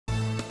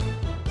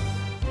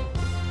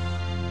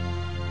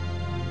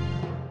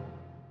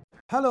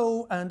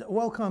Hello and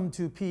welcome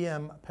to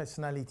PM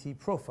Personality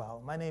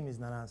Profile. My name is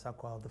Nana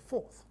Sakwal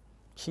IV,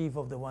 Chief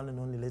of the one and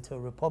only Little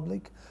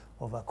Republic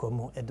of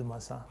Akwamu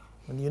Edumasa.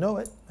 And you know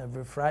it,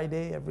 every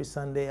Friday, every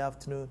Sunday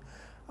afternoon,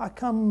 I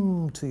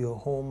come to your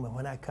home, and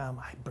when I come,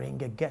 I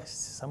bring a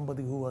guest,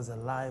 somebody who has a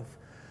life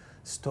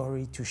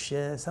story to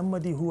share,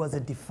 somebody who has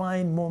a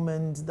defined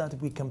moment that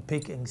we can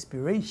pick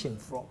inspiration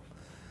from.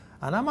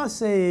 And I must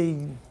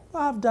say,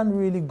 I've done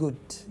really good,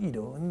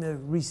 in the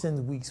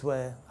recent weeks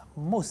where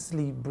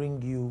mostly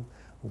bring you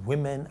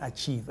women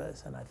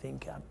achievers, and I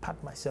think I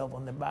pat myself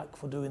on the back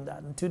for doing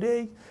that. And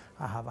today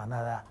I have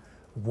another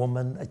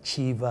woman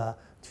achiever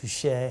to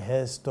share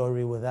her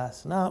story with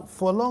us. Now,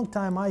 for a long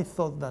time I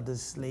thought that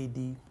this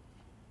lady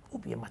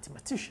would be a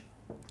mathematician.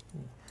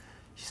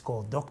 She's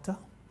called Doctor,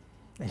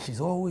 and she's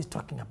always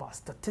talking about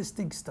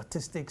statistics.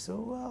 So,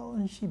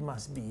 well, she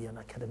must be an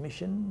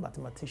academician,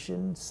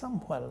 mathematician,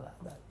 somewhere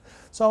like that.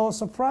 So I was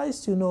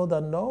surprised to know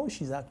that no,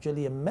 she's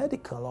actually a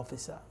medical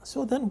officer.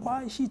 So then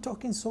why is she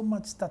talking so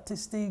much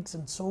statistics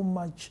and so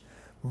much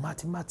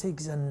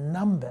mathematics and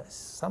numbers,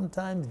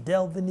 sometimes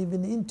delving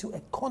even into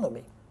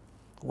economy?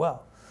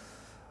 Well,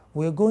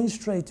 we're going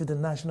straight to the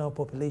National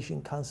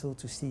Population Council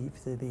to see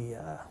if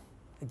the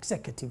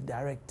Executive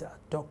Director,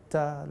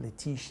 Dr.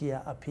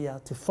 Leticia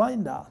Appiah, to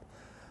find out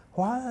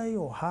why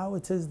or how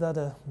it is that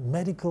a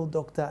medical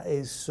doctor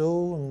is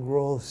so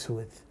engrossed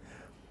with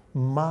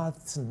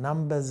maths,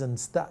 numbers, and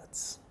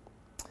stats.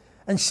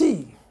 And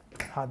she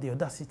had the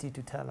audacity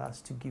to tell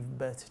us to give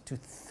birth to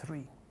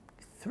three.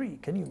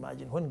 Can you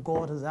imagine? When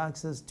God has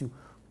asked us to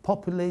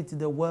populate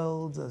the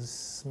world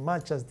as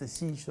much as the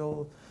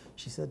seashore,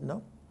 she said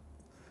no.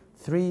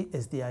 3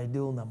 is the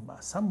ideal number.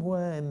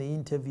 Somewhere in the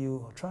interview,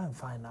 I'll try and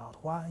find out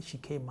why she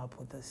came up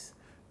with this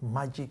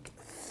magic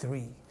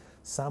 3.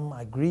 Some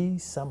agree,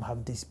 some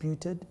have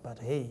disputed, but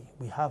hey,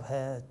 we have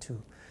her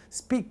to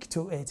speak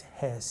to it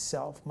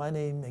herself. My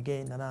name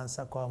again, Nana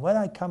Sakwa. When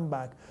I come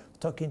back,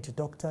 talking to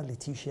Dr.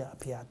 Leticia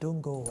Appiah.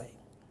 Don't go away.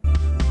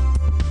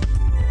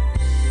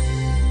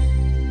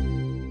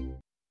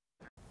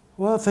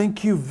 Well,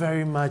 thank you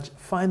very much.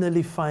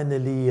 Finally,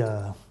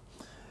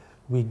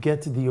 we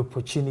get the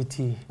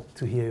opportunity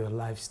to hear your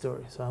life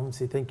story. So I want to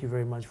say thank you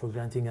very much for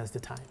granting us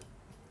the time.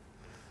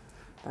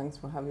 Thanks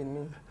for having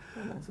me.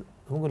 So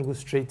I'm going to go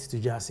straight to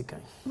Jasikai,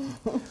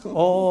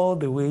 all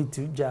the way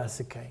to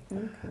Jasikai.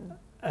 Okay.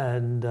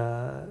 And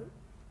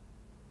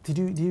did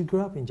you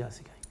grow up in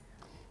Jasikai?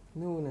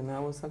 No, I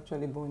was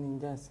actually born in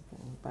Jasikai,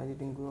 but I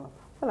didn't grow up.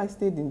 Well, I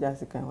stayed in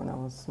Jasikai when I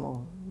was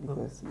small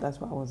because that's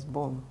where I was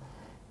born.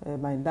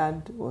 My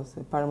dad was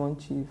a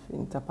paramount chief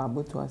in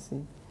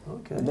Tapabotuasi,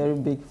 a very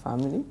big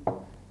family.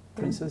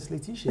 Princess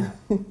Leticia.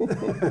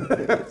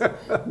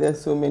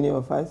 There's so many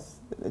of us,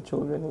 the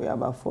children. We are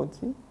about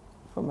 40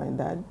 for my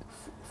dad.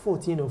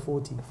 14 or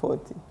 40?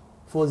 40.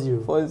 40.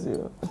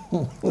 40.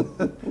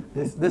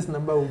 This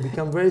number will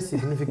become very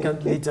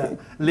significant later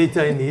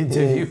in the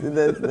interview.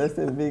 Yes, that's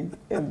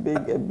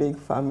a big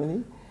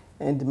family.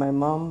 And my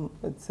mom,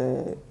 it's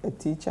a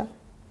teacher.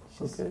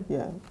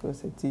 Yeah, she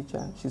was a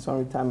teacher. She's on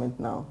retirement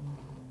now.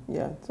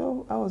 Yeah,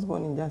 so I was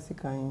born in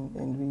Jasikai,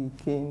 and we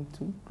came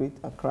to Great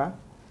Accra,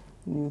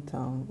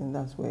 Newtown, and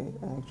that's where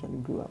I actually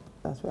grew up.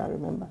 That's where I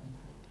remember,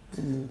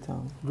 in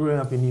Newtown. Growing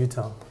up in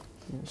Newtown.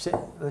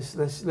 Yes.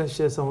 Let's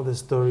share some of the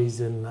stories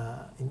in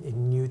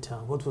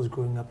Newtown. What was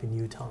growing up in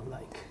Newtown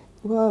like?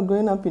 Well,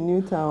 growing up in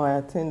Newtown, I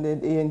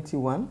attended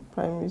ANT1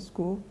 primary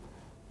school,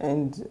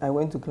 and I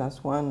went to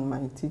class 1.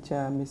 My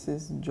teacher,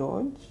 Mrs.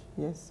 George,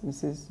 yes,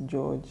 Mrs.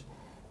 George,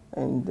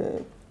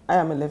 and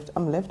I'm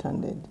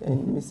left-handed,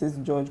 and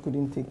Mrs. George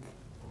couldn't take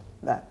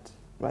that,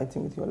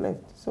 writing with your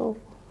left. So,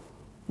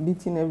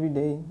 beating every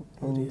day.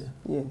 And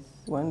yes,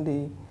 one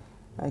day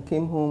I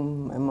came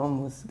home, my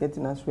mom was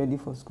getting us ready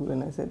for school,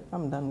 and I said,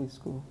 I'm done with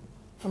school.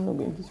 I'm not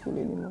going to school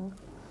anymore.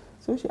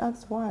 So she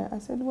asked why. I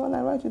said, well,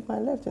 I write with my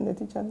left, and the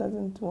teacher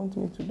doesn't want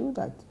me to do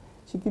that.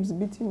 She keeps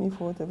beating me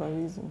for whatever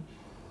reason.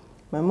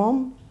 My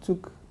mom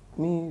took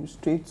me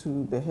straight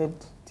to the head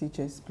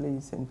teacher's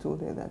place and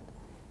told her that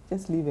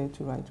just leave her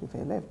to write with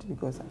her left,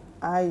 because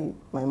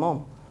my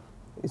mom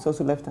is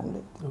also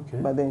left-handed. Okay.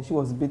 But then she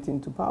was beaten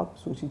to pulp,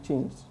 so she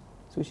changed.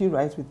 So she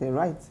writes with her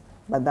right,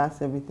 but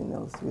that's everything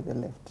else with the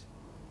left.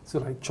 So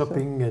like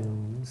chopping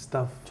and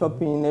stuff?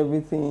 Chopping,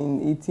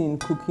 everything, eating,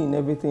 cooking,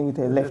 everything with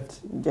her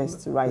left.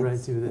 Just right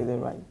with the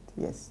right,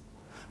 yes.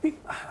 I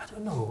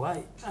don't know.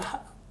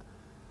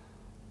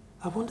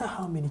 I wonder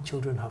how many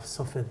children have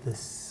suffered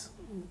this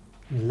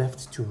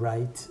left to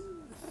right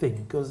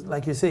thing. Because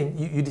like you're saying,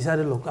 you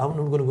decided, look, I'm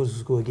not going to go to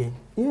school again.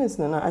 Yes,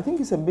 Nana, I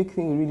think it's a big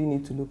thing we really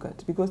need to look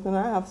at. Because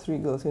Nana, I have 3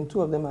 girls, and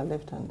 2 of them are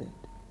left-handed.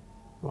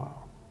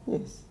 Wow.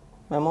 Yes.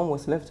 My mom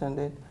was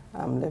left-handed,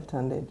 I'm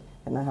left-handed,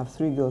 and I have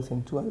 3 girls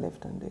and 2 are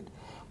left-handed.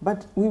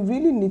 But we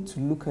really need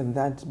to look at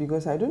that,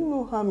 because I don't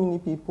know how many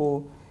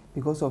people,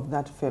 because of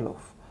that, fell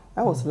off.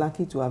 I was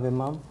lucky to have a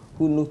mom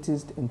who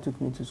noticed and took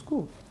me to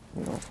school,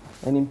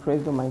 and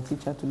impressed on my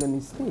teacher to let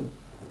me stay.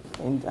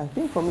 And I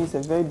think for me, it's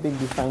a very big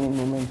defining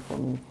moment for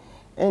me.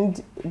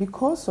 And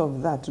because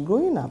of that,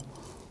 growing up,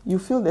 you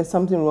feel there's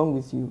something wrong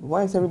with you.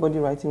 Why is everybody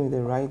writing with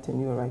the right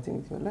and you're writing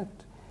with your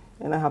left?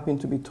 And I happened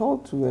to be tall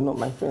too, and not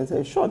my friends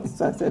are short.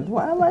 So I said,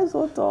 why am I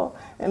so tall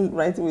and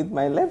writing with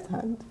my left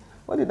hand?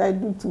 What did I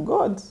do to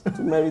God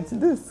to merit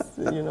this,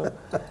 you know?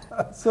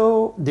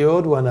 So the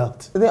odd one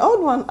out. The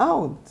odd one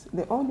out.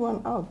 The odd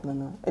one out,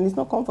 Nana. And it's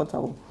not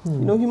comfortable. You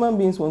know, human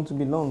beings want to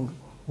belong.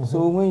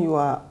 So when you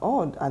are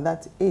odd at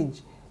that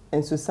age,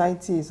 and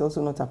society is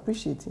also not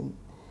appreciating,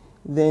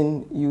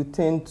 then you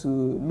tend to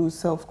lose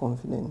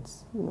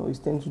self-confidence. You know, you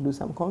tend to lose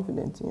some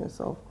confidence in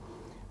yourself.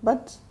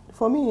 But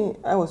for me,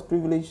 I was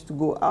privileged to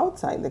go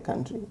outside the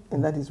country,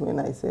 and that is when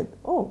I said,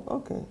 oh,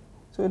 okay.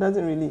 So it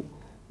doesn't really,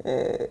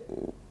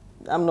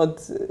 I'm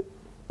not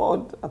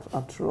odd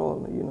after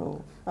all, you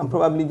know. I'm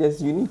probably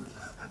just unique.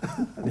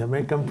 The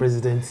American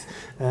presidents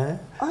I'm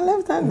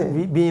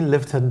left-handed. Being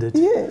left-handed.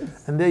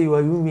 Yes. And there you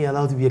are, you be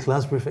allowed to be a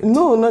class prefect.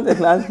 No, not a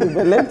class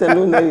prefect, let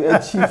alone a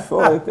chief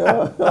or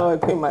a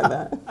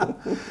commander.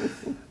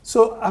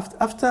 So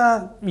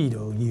after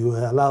you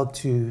were allowed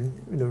to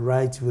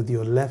write with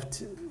your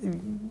left,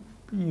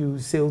 you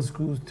sailed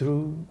school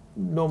through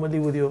normally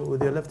with your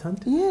left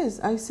hand? Yes,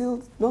 I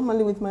sailed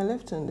normally with my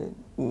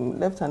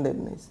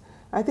left-handedness.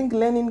 I think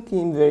learning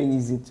came very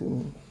easy to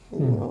me. You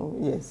know,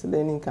 yes,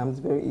 learning comes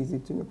very easy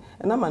to me.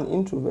 And I'm an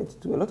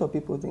introvert too. A lot of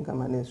people think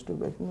I'm an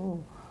extrovert.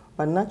 No,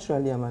 but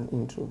naturally I'm an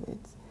introvert.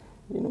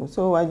 You know,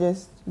 so I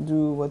just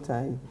do what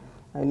I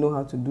know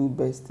how to do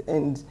best.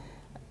 And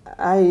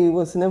I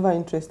was never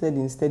interested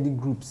in study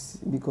groups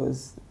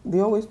because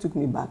they always took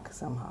me back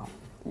somehow.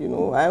 You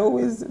know, I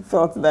always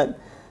felt that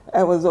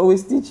I was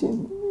always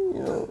teaching.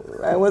 You know,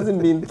 I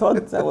wasn't being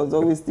taught. I was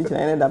always teaching.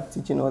 I ended up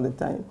teaching all the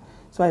time.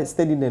 So I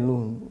studied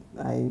alone.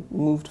 I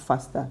moved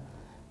faster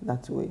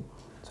that way.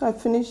 So I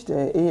finished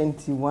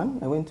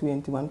ANT1. I went to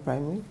ANT1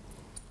 primary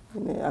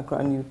in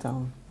Accra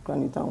Newtown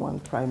 1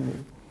 primary.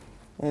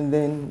 And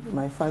then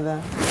my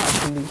father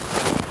actually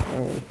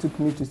took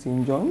me to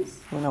St. John's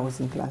when I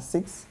was in class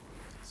 6.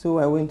 So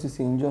I went to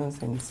St.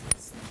 John's and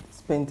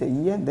spent a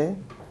year there,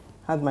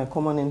 had my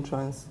common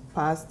entrance,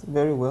 passed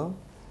very well,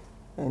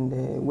 and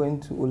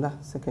went to Ola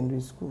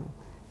Secondary School.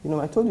 You know,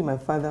 I told you my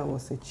father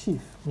was a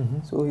chief,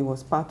 so he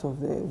was part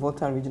of the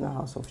Volta Regional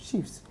House of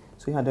Chiefs.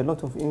 So he had a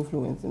lot of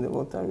influence in the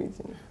Volta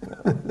region.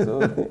 You know.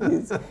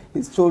 So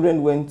his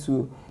children went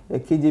to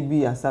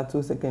KJB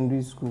Asato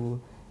Secondary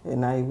School,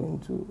 and I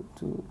went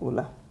to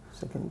Ola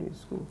Secondary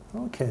School.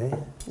 Okay.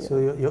 Yeah. So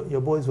your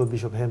boys were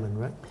Bishop Herman,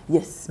 right?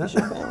 Yes,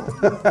 Bishop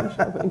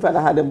Herman. In fact,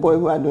 I had a boy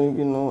who I don't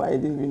even know. I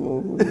didn't even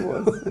know who he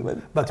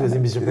was. But he was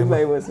in Bishop Herman. But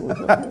he was in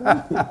Bishop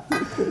Herman.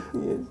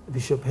 Yes.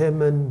 Bishop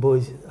Herman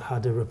boys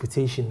had a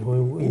reputation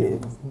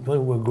when when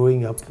we were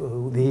growing up.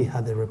 They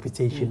had a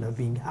reputation of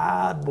being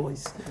hard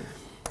boys.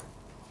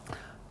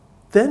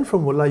 Then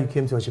from Ola you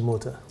came to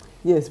Achimota.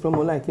 Yes, from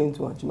Ola I came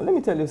to Achimota. Let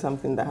me tell you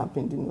something that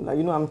happened in Ola.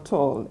 You know, I'm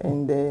tall,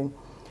 and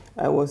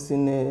I was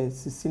in a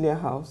Cecilia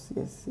House,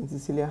 yes, in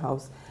Cecilia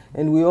House,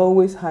 and we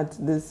always had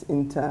this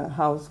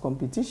inter-house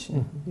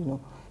competition, you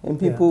know, and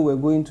people were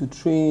going to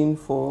train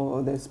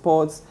for the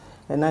sports,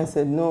 and I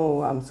said,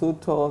 no, I'm so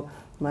tall,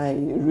 my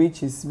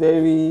reach is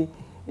very,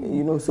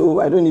 you know, so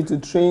I don't need to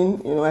train,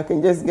 you know, I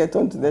can just get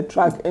onto the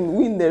track and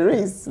win the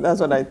race. That's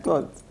what I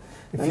thought.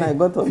 And I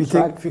got on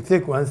track. If you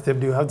take one step,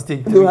 do you have to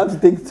take 3? You have to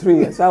take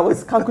 3. So I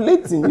was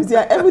calculating. You see,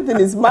 everything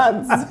is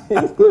maths,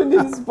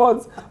 including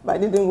sports, but I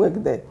didn't work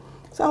there.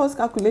 So I was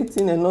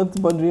calculating and not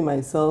bothering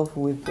myself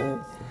with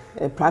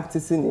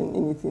practicing in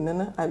anything.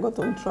 And I got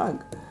on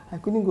track. I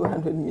couldn't go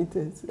 100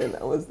 meters and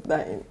I was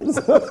dying.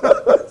 So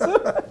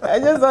I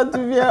just had to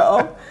veer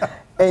off.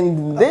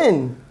 And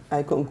then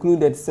I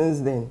concluded since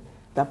then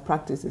that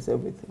practice is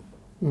everything.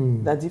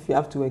 That if you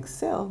have to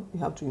excel, you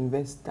have to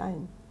invest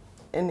time,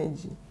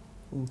 energy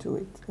into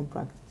it in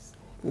practice.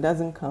 It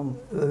doesn't come.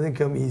 It doesn't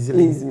come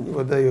easily.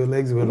 Whether your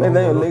legs were long.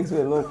 Whether your legs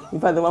were long.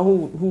 In fact, the one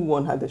who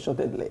won had the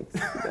shorted legs.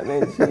 And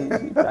then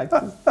she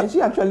practiced. And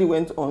she actually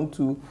went on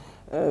to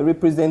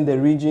represent the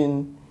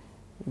region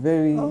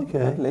very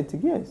athletic.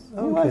 Yes.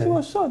 Okay. She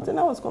was short, and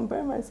I was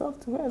comparing myself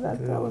to her.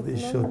 That was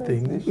this short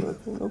thing.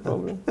 No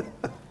problem.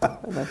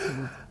 That's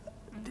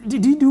it.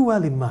 Did you do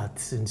well in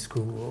maths in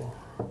school?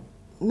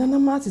 No,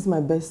 maths is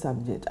my best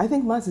subject. I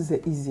think maths is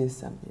the easiest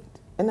subject.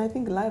 And I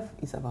think life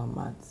is about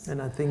maths. And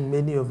I think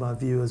many of our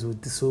viewers would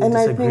disagree with you.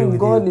 And I think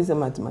God is a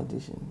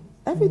mathematician.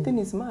 Everything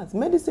is maths.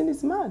 Medicine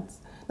is maths.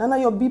 Now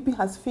your BP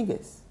has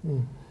figures.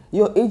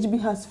 Your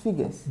HB has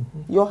figures.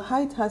 Your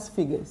height has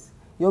figures.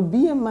 Your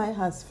BMI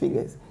has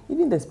figures.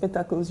 Even the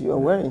spectacles you are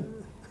wearing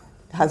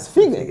has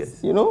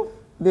figures. You know,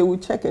 they will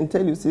check and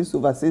tell you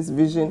 6/6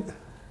 vision.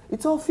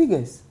 It's all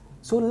figures.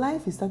 So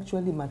life is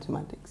actually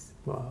mathematics.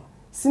 Wow.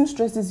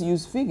 Seamstresses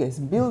use figures.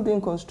 Building,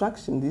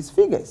 construction, these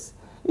figures.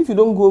 If you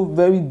don't go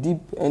very deep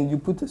and you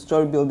put a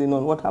story building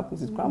on, what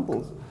happens? It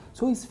crumbles.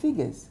 So it's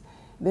figures.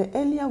 The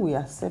earlier we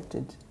accept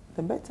it,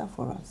 the better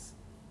for us.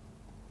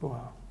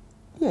 Wow.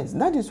 Yes,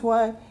 that is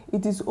why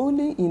it is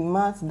only in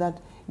maths that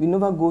we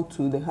never go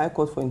to the High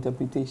Court for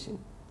interpretation.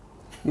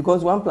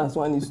 Because 1 +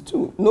 1 is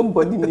 2.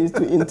 Nobody needs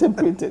to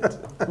interpret it.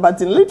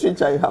 But in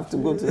literature, you have to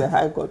go to the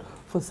High Court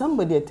for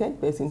somebody, a third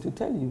person, to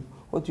tell you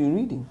what you're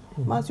reading.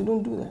 Maths, you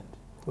don't do that.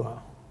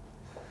 Wow.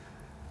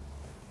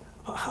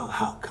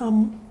 How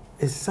come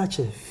it's such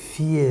a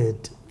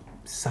feared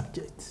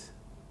subject?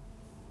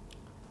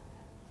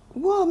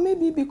 Well,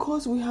 maybe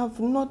because we have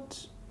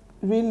not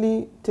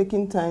really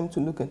taken time to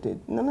look at it.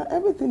 No,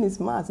 everything is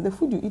maths. The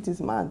food you eat is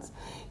maths.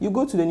 You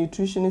go to the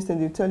nutritionist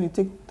and they tell you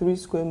take 3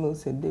 square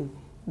meals a day,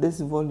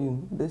 this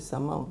volume, this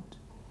amount.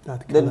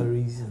 That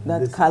calories.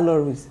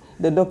 Calories.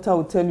 The doctor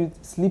will tell you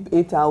sleep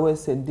 8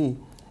 hours a day.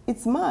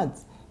 It's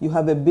maths. You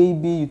have a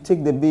baby, you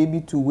take the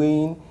baby to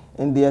weighing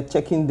and they are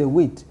checking the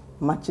weight,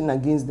 matching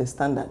against the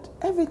standard.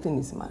 Everything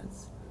is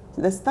maths.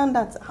 So the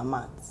standards are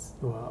maths.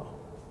 Wow.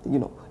 You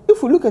know,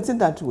 if we look at it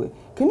that way,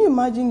 can you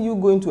imagine you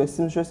going to a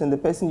seamstress and the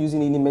person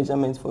using any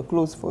measurements for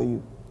clothes for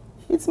you?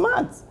 It's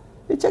maths.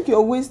 They check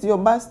your waist, your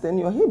bust, and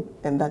your hip,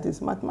 and that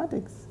is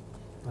mathematics.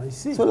 I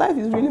see. So life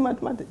is really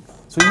mathematics.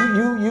 So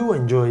you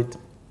enjoyed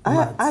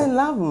maths? I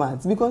love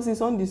maths because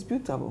it's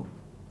undisputable.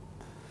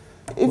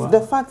 If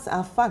the facts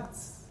are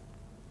facts,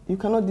 you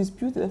cannot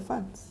dispute the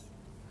facts.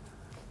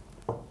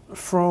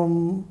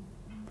 From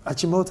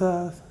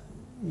Achimota,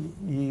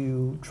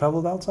 you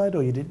traveled outside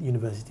or you did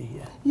university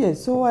here?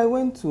 Yes, so I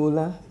went to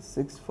Ola,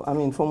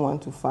 from 1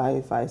 to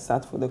 5. I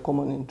sat for the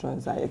common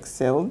entrance. I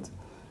excelled.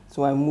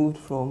 So I moved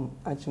from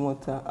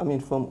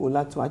from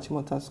Ola to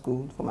Achimota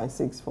School for my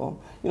 6th form.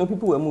 You know,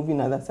 people were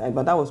moving other side,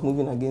 but I was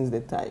moving against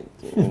the tide,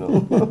 you know.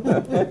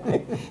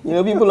 You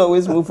know, people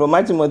always move from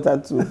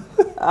Achimota to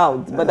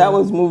out, but I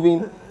was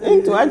moving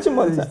into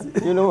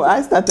Achimota. You know,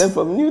 I started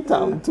from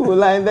Newtown to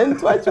Ola and then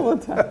to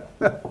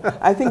Achimota.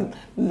 I think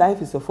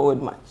life is a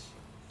forward march.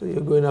 So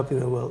you're going up in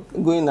the world.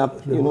 Going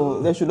up, you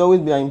know, there should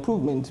always be an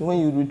improvement. When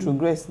you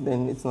retrogress,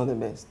 then it's not the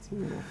best.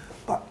 You know.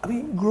 But, I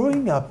mean,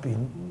 growing up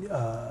in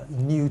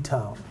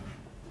Newtown,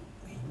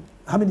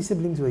 how many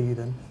siblings were you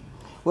then?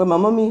 Well, my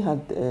mommy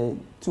had 2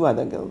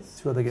 other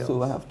girls. 2 other girls.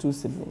 So I have 2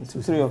 siblings.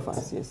 3 of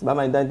us, yes. But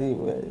my daddy,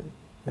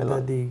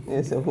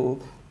 yes, a whole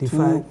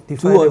define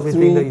or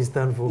everything 3, that you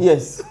stand for.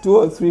 Yes, 2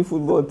 or 3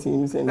 football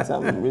teams and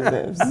some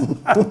reserves.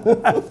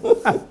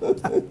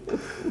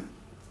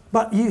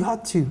 But you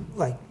had to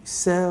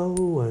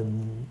sell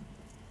and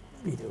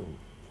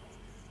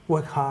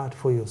work hard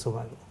for your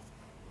survival.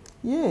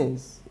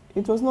 Yes,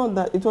 it was not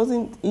that. It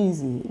wasn't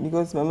easy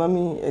because my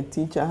mommy, a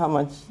teacher, how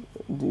much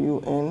do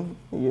you earn?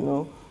 You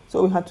know,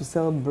 so we had to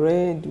sell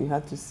bread. We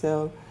had to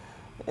sell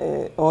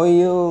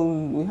oil.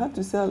 We had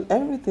to sell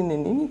everything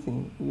and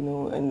anything. You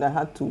know, and I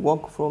had to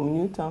walk from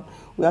Newtown.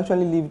 We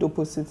actually lived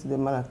opposite the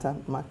Malata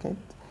market,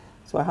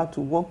 so I had to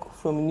walk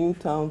from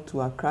Newtown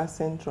to Accra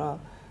Central.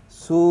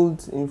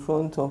 Sold in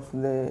front of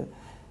the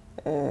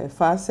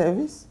fire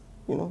service,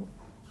 you know,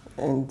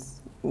 and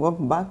walk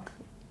back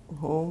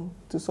home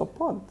to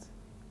support.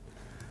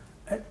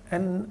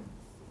 And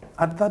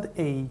at that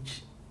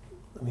age,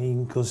 I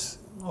mean, because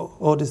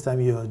all this time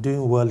you're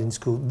doing well in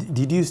school,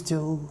 did you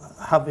still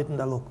have it in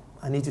that look?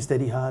 I need to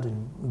study hard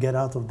and get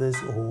out of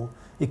this, or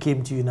it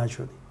came to you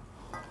naturally?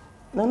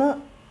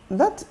 No,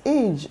 that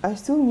age, I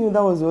still knew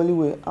that was the only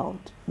way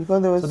out.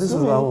 Because there was so this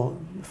was about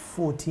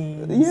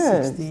 14,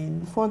 yes,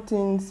 16?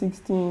 14,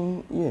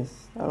 16,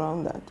 yes,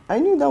 around that. I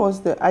knew that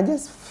was I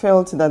just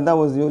felt that that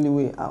was the only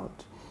way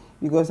out.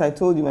 Because I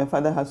told you my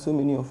father had so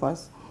many of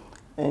us,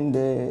 and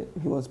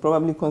he was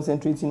probably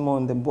concentrating more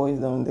on the boys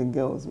than on the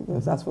girls,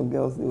 because as for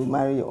girls, they will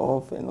marry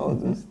off and all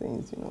those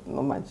things, you know,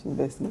 not much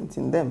investment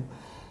in them.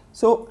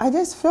 So I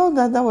just felt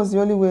that that was the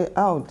only way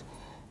out.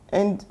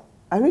 And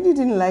I really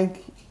didn't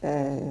like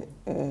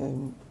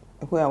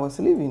where I was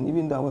living,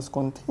 even though I was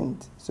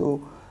content.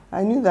 So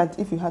I knew that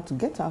if you had to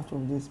get out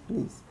of this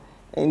place,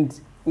 and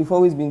we've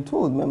always been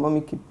told, my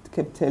mommy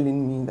kept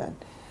telling me that,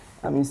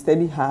 I mean,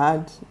 study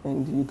hard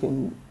and you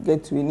can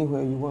get to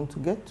anywhere you want to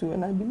get to,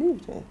 and I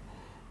believed her,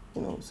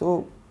 you know.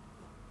 So,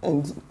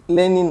 and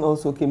learning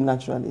also came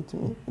naturally to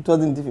me. It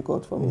wasn't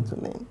difficult for me to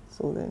learn.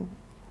 So then,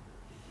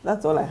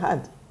 that's all I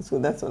had. So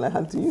that's all I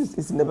had to use.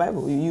 It's in the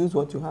Bible. You use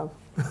what you have.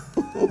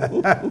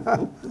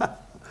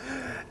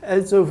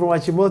 And so from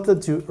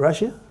Achimota to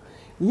Russia?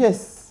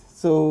 Yes.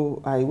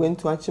 So I went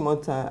to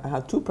Achimota. I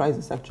had 2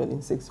 prizes actually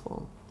in 6th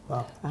form.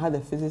 Wow. I had a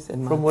physics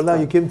and math. From Ola,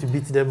 you came to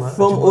beat them?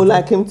 From Ola,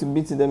 I came to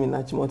beat them in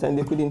Achimota, and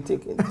they couldn't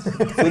take it.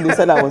 So they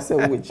said I was a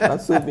witch, but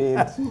so be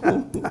it.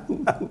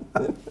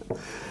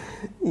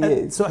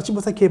 Yes. So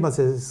Achimota came as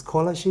a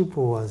scholarship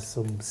or as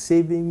some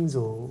savings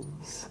or?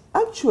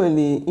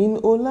 Actually, in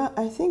Ola,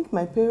 I think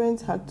my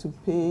parents had to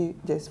pay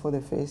just for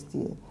the first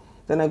year.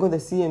 Then I got the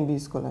CMB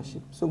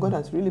scholarship. So God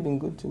has really been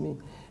good to me.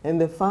 And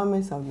the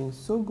farmers have been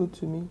so good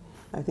to me.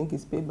 I think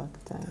it's payback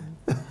time.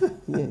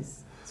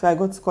 Yes. So I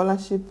got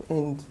scholarship,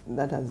 and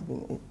that has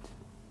been it.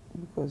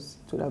 Because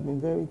it would have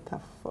been very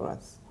tough for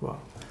us.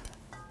 Wow.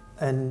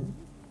 And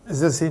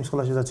is that the same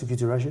scholarship that took you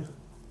to Russia?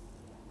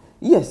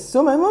 Yes.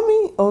 So my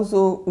mommy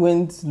also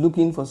went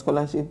looking for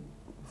scholarship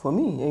for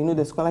me. You know,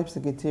 the scholarship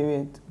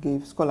secretariat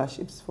gave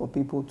scholarships for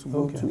people to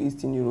go to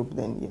Eastern Europe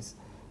then, yes.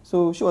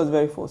 So she was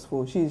very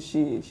forceful. She's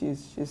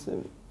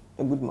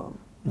a good mom.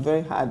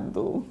 Very hard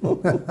though.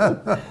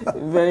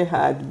 Very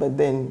hard, but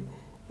then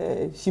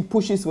she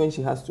pushes when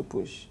she has to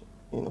push,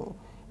 you know.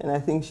 And I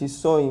think she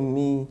saw in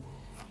me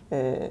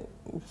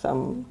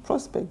some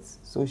prospects,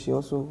 so she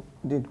also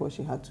did what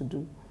she had to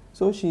do.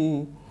 So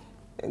she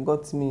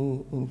got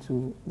me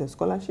into the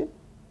scholarship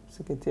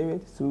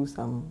secretariat through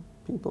some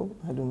people,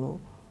 I don't know,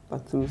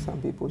 but through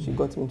some people. She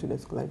got me into the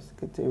scholarship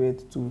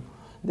secretariat to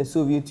the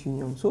Soviet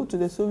Union. So to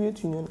the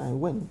Soviet Union I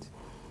went.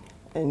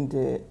 And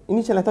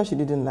initially I thought she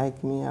didn't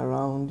like me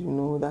around, you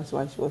know, that's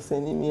why she was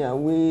sending me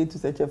away to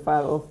such a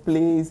far-off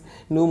place,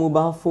 no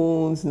mobile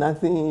phones,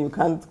 nothing, you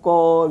can't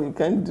call, you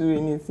can't do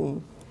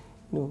anything.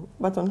 No,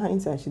 but on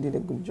hindsight, she did a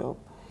good job.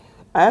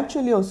 I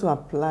actually also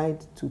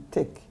applied to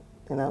Tech,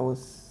 and I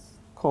was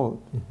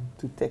called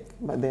to Tech,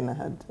 but then I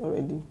had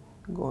already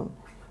gone.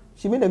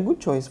 She made a good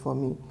choice for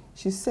me.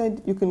 She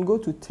said, you can go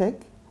to Tech,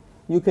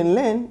 you can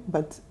learn,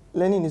 but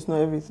learning is not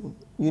everything.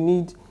 You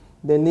need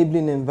the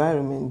enabling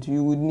environment.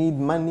 You would need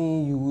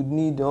money, you would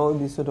need all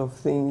these sort of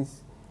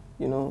things,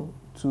 you know,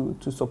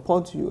 to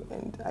support you.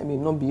 And I may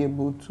not be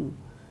able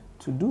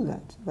to do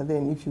that. But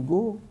then if you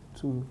go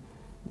to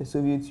the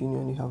Soviet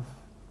Union, you have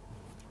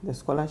the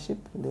scholarship,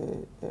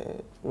 the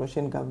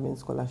Russian government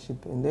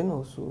scholarship, and then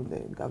also the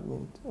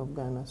government of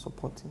Ghana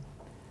supporting.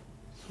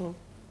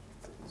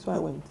 So I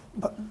went.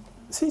 But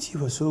since you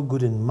were so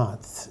good in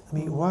maths, I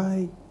mean,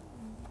 why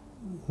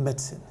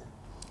medicine?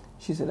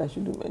 She said I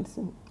should do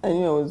medicine. I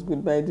knew I was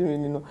good, but I didn't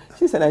really know.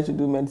 She said I should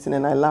do medicine,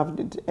 and I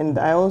loved it. And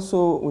I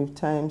also, with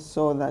time,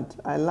 saw that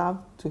I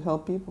love to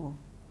help people.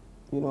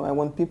 You know, I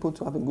want people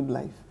to have a good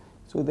life.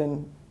 So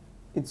then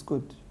it's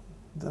good.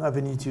 The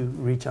avenue to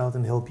reach out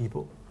and help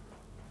people?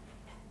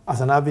 As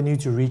an avenue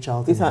to reach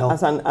out and help?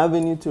 As an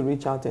avenue to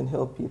reach out and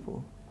help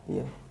people,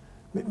 yeah.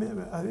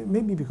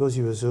 Maybe because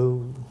you were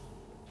so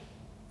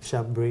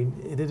sharp brain,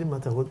 it didn't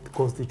matter what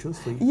course they chose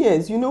for you.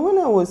 Yes, you know, when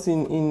I was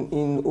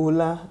in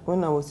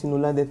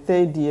Ola, the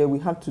third year, we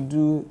had to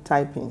do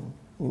typing.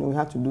 You know, we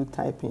had to do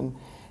typing.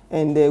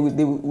 And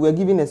we were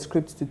given a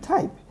script to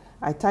type.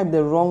 I typed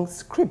the wrong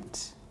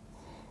script.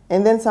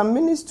 And then some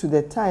minutes to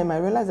the time, I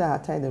realized I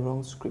had typed the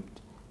wrong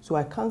script. So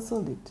I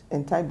cancelled it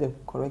and typed the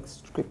correct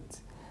script.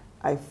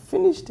 I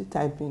finished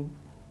typing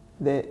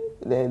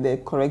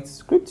the correct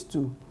script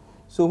too.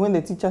 So when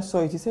the teacher saw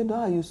it, he said,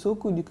 "Ah, you're so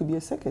good, you could be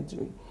a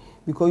secretary."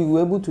 Because you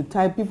were able to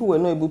type, people were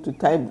not able to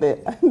type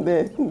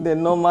the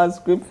normal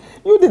script.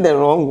 You did the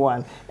wrong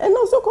one. And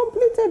also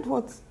completed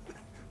what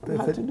you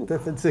had to do.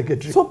 Perfect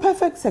secretary. So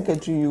perfect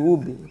secretary you will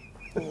be.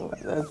 You know,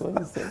 that's what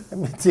he said. Let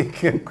me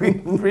take a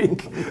quick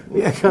break.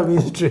 We are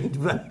coming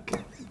straight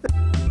back.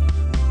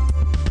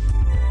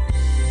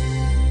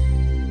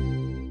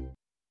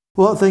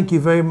 Well, thank you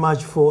very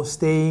much for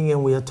staying,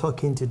 and we are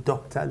talking to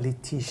Dr.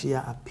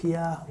 Leticia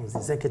Appiah, who's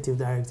Executive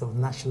Director of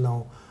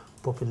National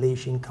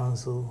Population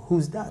Council,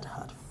 whose dad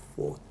had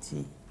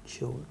 40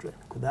 children.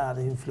 Could that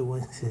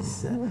influence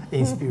his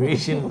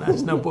inspiration,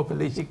 National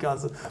Population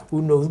Council?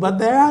 Who knows? But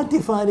there are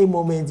defining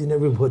moments in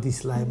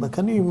everybody's life. But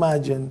can you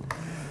imagine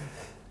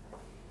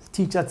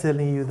teacher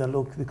telling you that,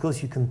 look,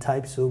 because you can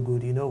type so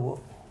good, you know what?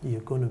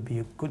 You're going to be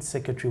a good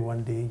secretary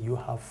one day. You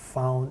have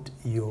found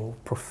your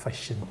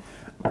profession.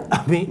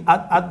 I mean,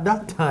 at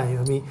that time,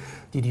 I mean,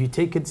 did you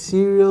take it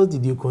serious?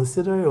 Did you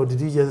consider it, or did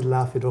you just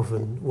laugh it off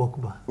and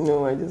walk back?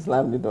 No, I just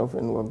laughed it off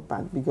and walked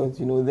back because,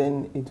 you know,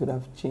 then it would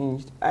have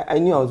changed. I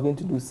knew I was going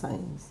to do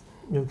science.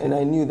 Okay. And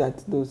I knew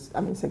that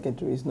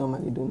secretaries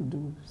normally don't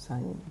do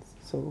science.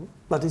 So,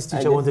 but this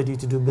teacher wanted you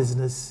to do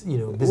business, you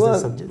know,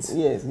 business subjects.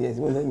 Yes, he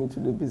wanted me to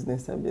do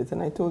business subjects.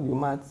 And I told you,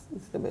 maths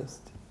is the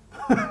best.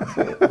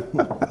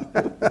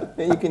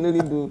 You can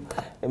only do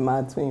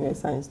maths when you're a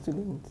science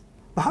student.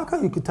 But how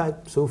come you could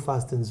type so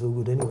fast and so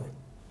good anyway?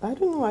 I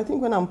don't know. I think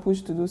when I'm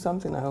pushed to do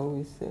something, I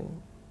always say,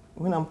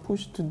 when I'm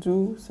pushed to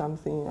do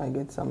something, I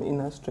get some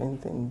inner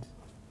strength and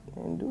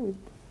do it.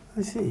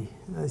 I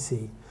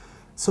see.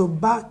 So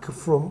back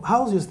from,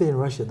 how was your stay in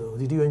Russia though?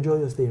 Did you enjoy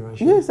your stay in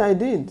Russia? Yes, I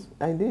did,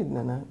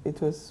 Nana.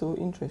 It was so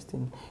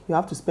interesting. You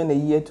have to spend a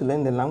year to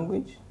learn the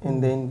language,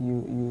 and then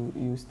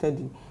you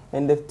study.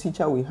 And the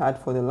teacher we had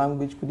for the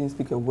language couldn't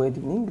speak a word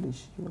in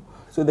English. You know?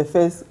 So the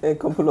first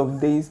couple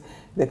of days,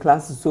 the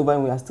class is over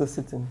and we are still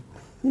sitting.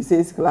 He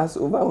says, class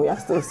over and we are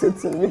still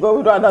sitting because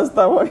we don't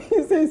understand what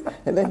he says.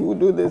 And then he would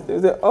do this. They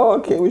say, oh,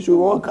 okay, we should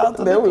walk out.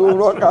 Then we will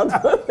walk out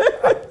of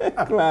the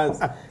class.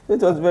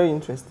 It was very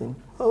interesting.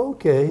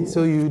 Okay,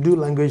 so you do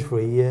language for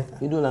a year.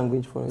 You do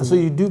language for a year. So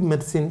you do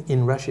medicine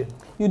in Russia?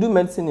 You do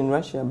medicine in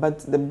Russia,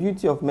 but the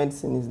beauty of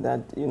medicine is that,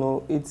 you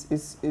know,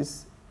 it's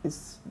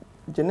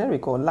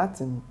generic or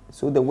Latin,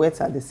 so the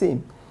words are the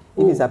same.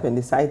 If it's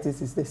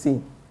appendicitis, it's the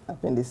same.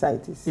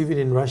 Appendicitis. Even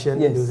in Russian,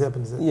 yes. It was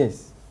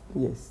appendicitis?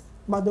 Yes.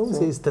 But don't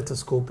say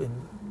stethoscope in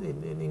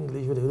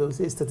English, they don't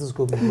say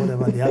stethoscope in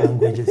whatever the other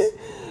languages.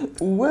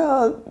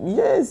 Well,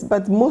 yes,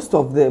 but most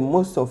of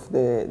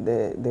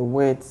the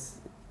words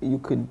you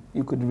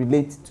could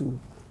relate to.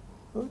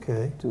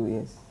 Okay.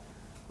 Yes.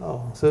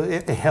 Oh, so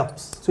it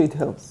helps. So it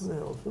helps.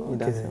 Okay. It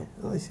does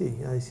help. I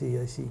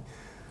see.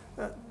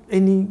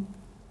 Any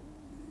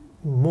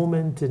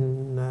moment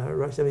in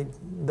Russia,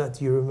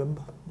 that you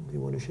remember you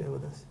want to share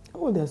with us?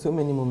 Oh, there are so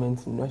many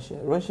moments in Russia.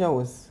 Russia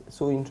was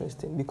so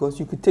interesting because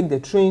you could take the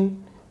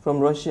train from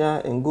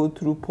Russia and go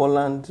through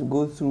Poland,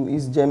 go through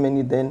East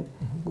Germany, then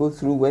go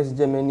through West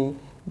Germany,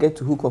 get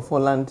to Hook of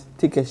Holland,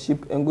 take a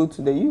ship and go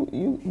to the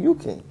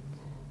UK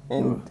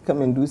and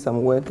come and do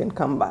some work and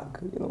come back.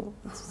 You know,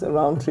 it's a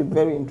round trip,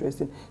 very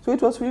interesting. So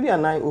it was really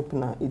an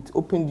eye-opener. It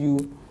opened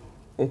you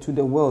to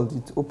the world.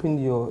 It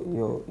opened your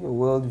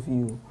world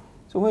view.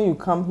 So when you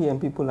come here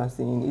and people are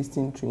saying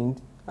Eastern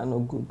trained are not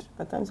good,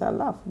 at times I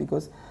laugh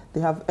because they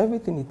have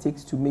everything it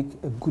takes to make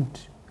a good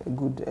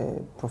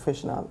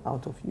professional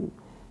out of you.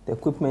 The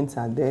equipments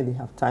are there, they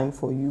have time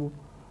for you.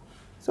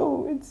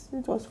 So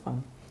it was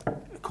fun.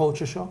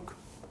 Culture shock?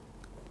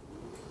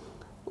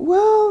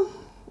 Well,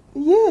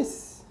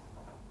 yes.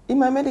 In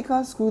my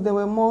medical school, there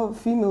were more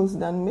females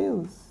than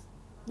males.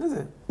 Is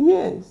it?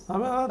 Yes. I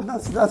mean,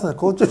 that's a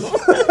culture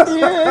shock.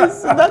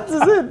 Yes, that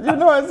is it. You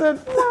know, I said,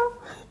 well,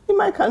 in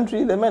my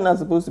country, the men are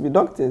supposed to be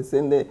doctors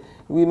and the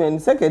women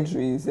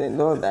secretaries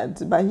and all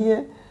that. But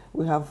here,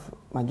 we have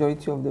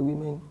majority of the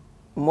women,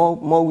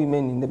 more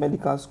women in the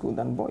medical school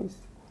than boys.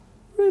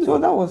 Really? So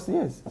that was,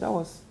 yes, that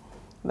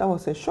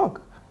was a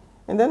shock.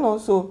 And then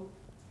also,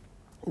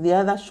 the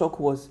other shock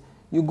was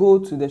you go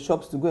to the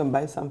shops to go and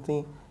buy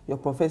something, your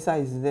professor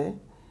is there,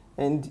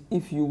 and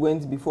if you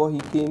went before he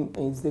came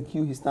and it's the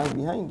queue, he stands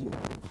behind you.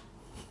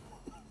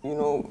 You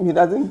know, he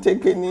doesn't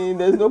take any,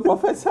 there's no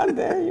professor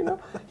there, you know.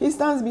 He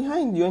stands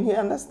behind you and he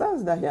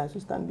understands that he has to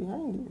stand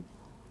behind you.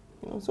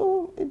 You know,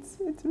 so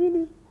it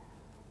really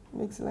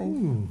makes life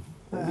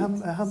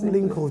a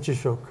humbling culture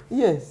shock.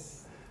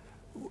 Yes.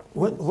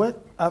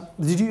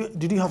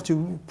 Did you have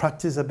to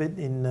practice a bit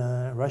in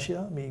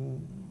Russia? I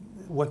mean,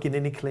 work in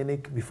any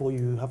clinic before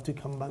you have to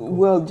come back?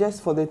 Well,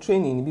 just for the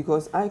training,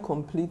 because I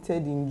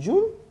completed in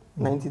June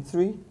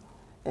 '93,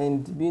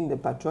 and being the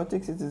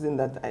patriotic citizen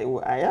that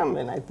I am,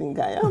 and I think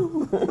I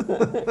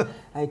am,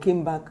 I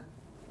came back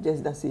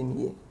just the same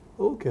year.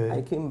 Okay.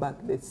 I came back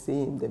the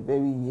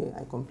very year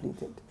I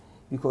completed,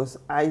 because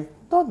I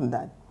thought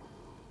that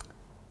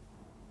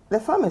the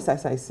farmers,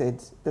 as I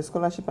said, the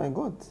scholarship I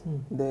got,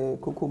 the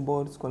Cocoa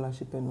Board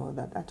scholarship and all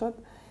that, I thought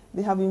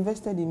they have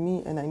invested in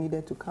me and I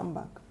needed to come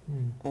back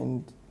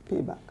and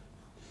pay back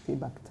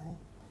time.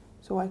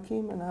 So I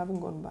came and I haven't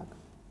gone back.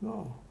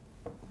 No.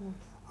 Yes.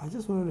 I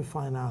just wanted to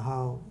find out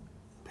how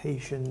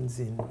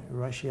patients in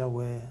Russia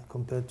were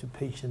compared to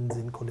patients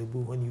in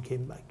Kolebu when you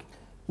came back.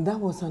 That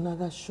was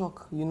another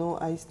shock. You know,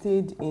 I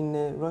stayed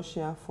in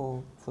Russia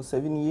for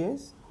 7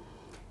 years.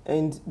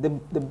 And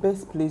the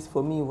best place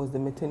for me was the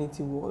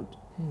maternity ward.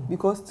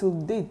 Because till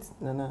date,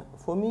 Nana,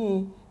 for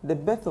me, the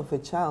birth of a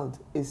child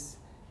is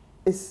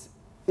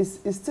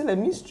still a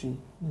mystery.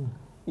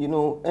 You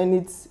know,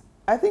 and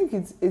I think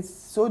it's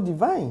so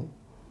divine.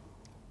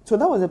 So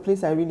that was a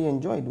place I really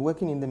enjoyed,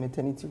 working in the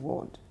maternity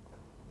ward.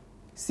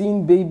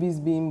 Seeing babies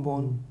being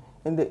born.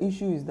 And the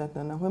issue is that,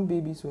 Nana, when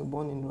babies were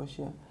born in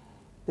Russia,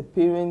 the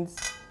parents,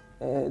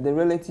 the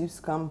relatives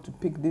come to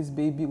pick this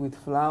baby with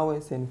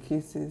flowers and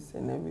kisses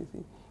and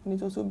everything. And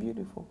it was so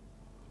beautiful.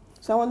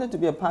 So I wanted to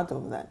be a part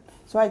of that.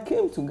 So I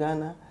came to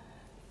Ghana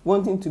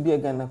wanting to be a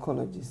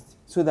gynecologist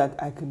so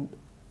that I could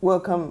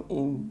welcome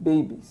in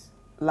babies,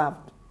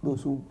 loved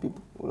those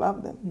people who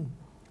love them.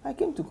 I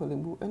came to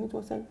Kolebu and it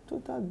was a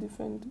total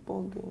different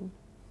ball game.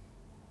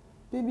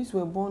 Babies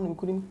were born and we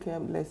couldn't care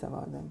less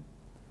about them.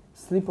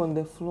 Sleep on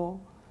the floor.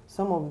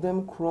 Some of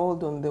them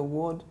crawled on the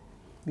ward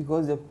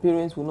because the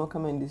parents would not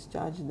come and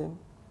discharge them.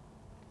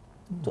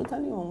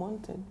 Totally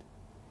unwanted.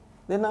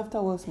 Then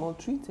afterwards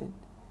maltreated.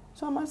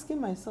 So I'm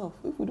asking myself,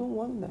 if we don't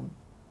want them,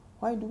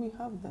 why do we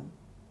have them?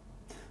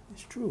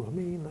 It's true. I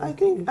mean,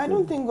 I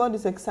don't think God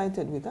is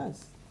excited with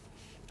us.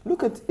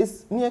 Look at,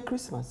 it's near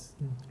Christmas.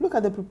 Look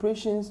at the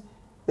preparations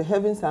the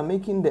heavens are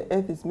making, the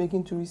earth is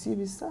making to receive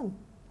his son.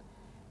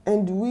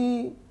 And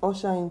we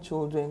usher in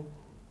children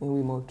and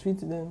we maltreat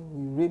them,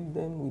 we rape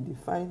them, we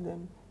defy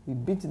them, we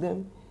beat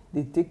them.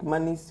 They take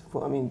monies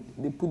for,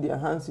 they put their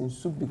hands in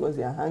soup because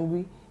they are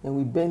hungry and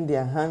we bend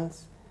their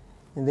hands.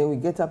 And then we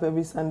get up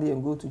every Sunday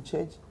and go to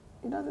church.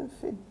 It doesn't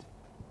fit.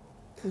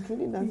 It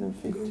really doesn't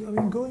fit. I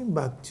mean, going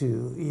back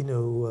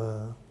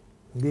to,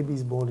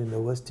 babies born in the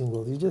Western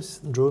world, you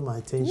just drew my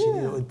attention. Yeah.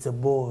 You know, it's a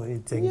boy,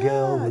 it's a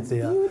girl with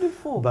their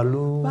beautiful.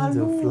 balloons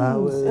and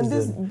flowers. And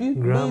this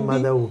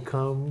grandmother will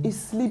come. Is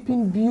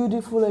sleeping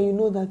beautiful, and you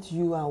know that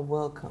you are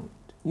welcomed.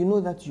 You know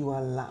that you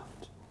are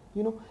loved.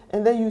 You know,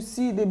 and then you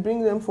see they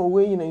bring them for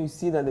weighing, and you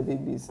see that the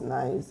baby is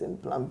nice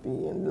and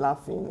plumpy and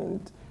laughing,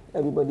 and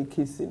everybody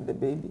kissing the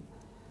baby.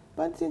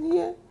 But in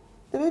here,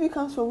 the baby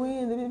comes for weighing,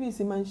 and the baby is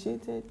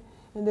emaciated,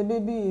 and the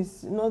baby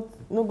is not.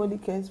 Nobody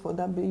cares for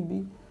that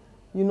baby.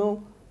 You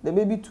know, the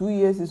baby 2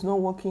 years is not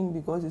walking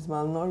because it's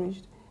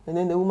malnourished, and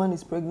then the woman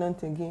is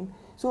pregnant again.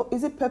 So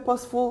is it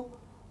purposeful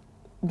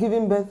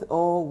giving birth,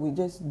 or we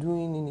just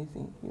doing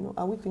anything? You know,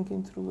 are we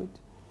thinking through it?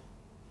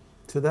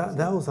 So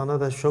that was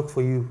another shock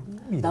for you.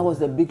 That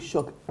was a big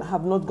shock. I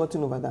have not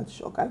gotten over that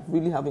shock. I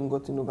really haven't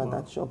gotten over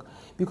that shock.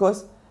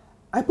 Because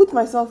I put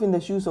myself in the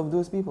shoes of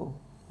those people.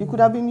 It could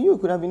have been you,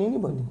 it could have been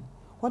anybody.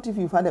 What if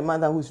you've had a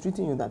mother who's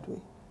treating you that way?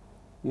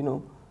 You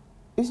know,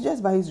 it's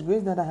just by His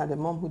grace that I had a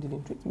mom who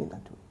didn't treat me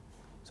that way.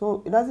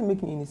 So it doesn't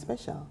make me any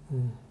special.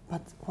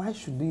 But why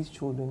should these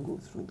children go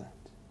through that?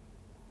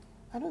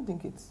 I don't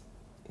think it's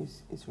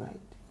right.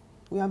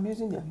 We are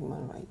abusing their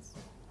human rights.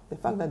 The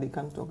fact that they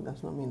can't talk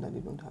does not mean that they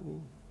don't have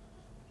any.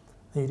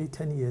 And you did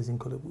 10 years in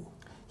Kolebu?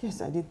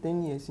 Yes, I did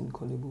 10 years in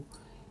Kolebu.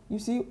 You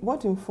see,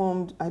 what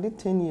informed, I did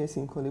 10 years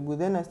in Kolebu,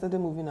 then I started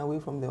moving away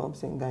from the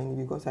obs and gynae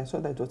because I saw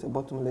that it was a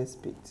bottomless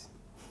pit.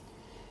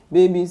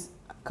 Babies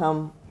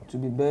come to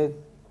be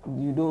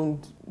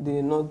birthed,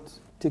 they're not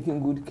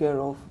taken good care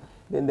of.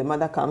 Then the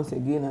mother comes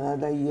again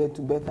another year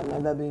to birth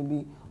another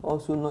baby,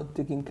 also not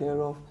taken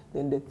care of.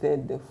 Then the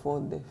third, the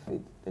fourth, the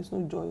fifth. There's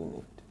no joy in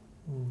it.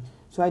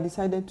 So I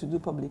decided to do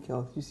public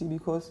health, you see,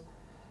 because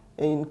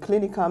in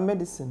clinical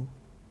medicine,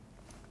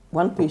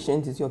 one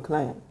patient is your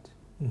client.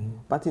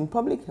 But in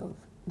public health,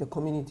 the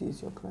community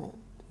is your client.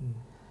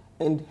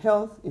 And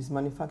health is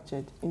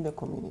manufactured in the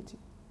community.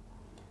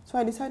 So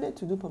I decided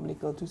to do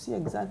public health to see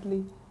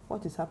exactly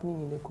what is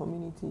happening in the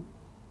community,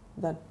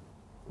 that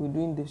we're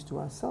doing this to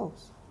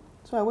ourselves.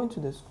 So I went to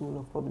the School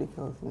of Public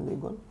Health in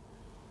Legon.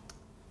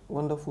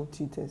 Wonderful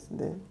teachers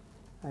there.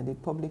 I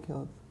did public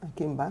health. I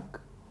came back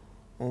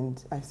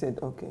and I said,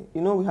 okay,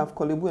 you know, we have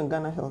Kolebu and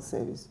Ghana Health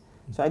Service.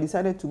 So I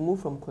decided to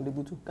move from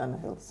Kolebu to Ghana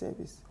Health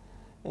Service.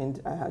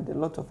 And I had a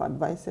lot of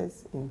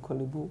advisors in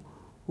Kolebu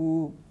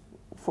who,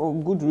 for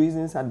good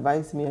reasons,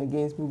 advised me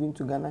against moving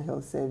to Ghana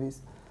Health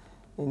Service.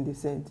 And they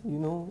said, you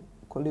know,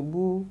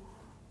 Kolebu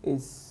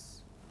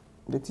is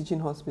the teaching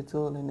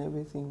hospital and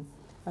everything.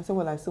 I said,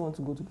 well, I still want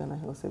to go to Ghana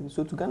Health Service.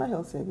 So to Ghana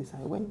Health Service,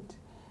 I went.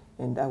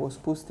 And I was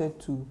posted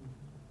to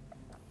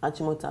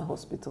Achimota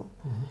Hospital.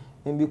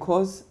 And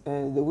because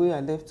the way I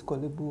left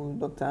Kolebu,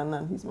 Dr.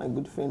 Annan, he's my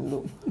good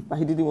friend, but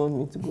he didn't want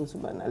me to go to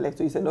Ghana. I left.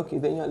 So he said, okay,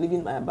 then you're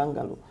leaving my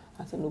bungalow.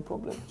 I said, no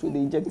problem. So they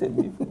ejected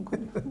me from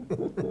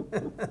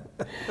Kolebu.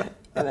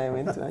 And I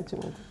went to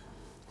Achimota.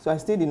 So I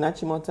stayed in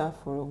Achimota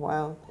for a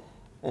while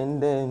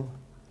and then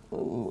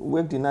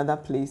worked in other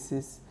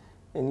places.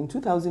 And in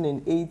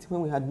 2008,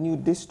 when we had new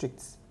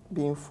districts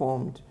being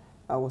formed,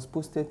 I was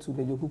posted to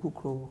the Yokuku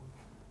Krowo,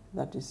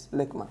 that is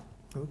Lekma,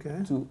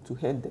 to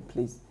head the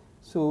place.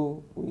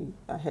 So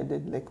I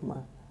headed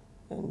Lekma,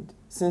 and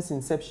since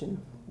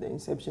inception, the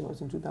inception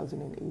was in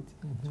 2008.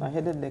 So I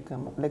headed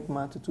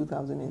Lekma to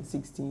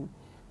 2016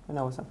 when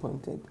I was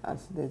appointed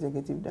as the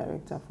Executive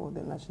Director for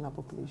the National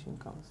Population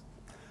Council.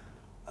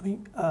 I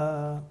mean,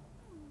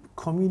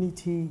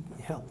 community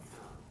health.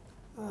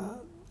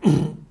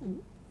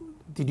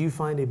 Did you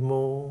find it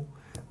more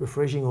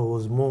refreshing or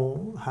was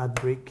more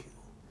heartbreak?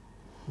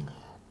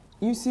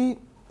 You see,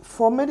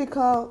 for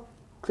medical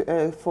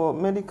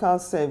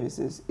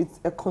services, it's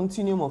a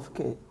continuum of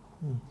care.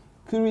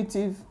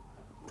 Curative,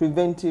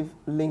 preventive,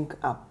 link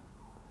up.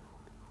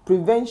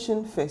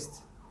 Prevention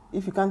first.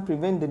 If you can't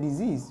prevent the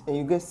disease and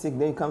you get sick,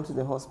 then you come to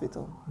the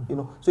hospital. You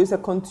know, so it's a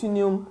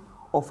continuum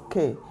of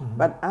care.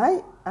 But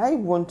I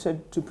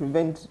wanted to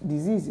prevent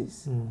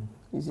diseases.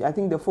 You see, I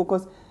think the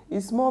focus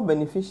is more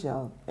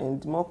beneficial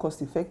and more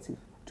cost effective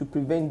to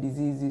prevent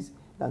diseases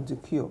than to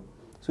cure.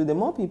 So the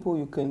more people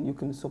you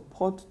can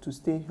support to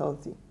stay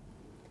healthy,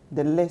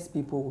 the less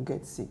people will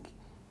get sick,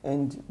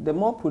 and the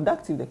more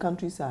productive the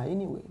countries are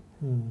anyway.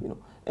 You know,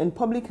 and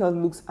public health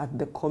looks at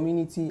the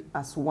community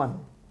as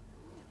one.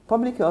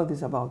 Public health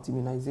is about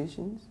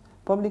immunizations.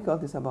 Public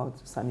health is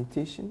about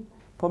sanitation.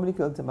 Public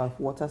health is about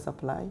water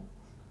supply.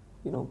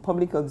 You know,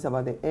 public health is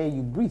about the air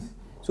you breathe.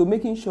 So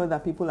making sure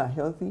that people are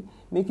healthy,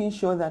 making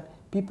sure that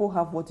people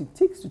have what it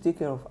takes to take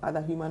care of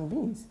other human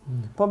beings.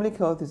 Public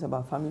health is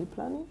about family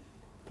planning.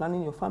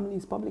 Planning your family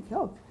is public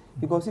health.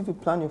 Because if you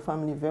plan your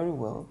family very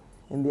well,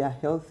 and they are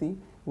healthy,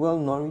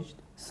 well-nourished,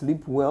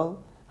 sleep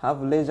well,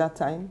 have leisure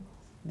time,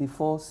 they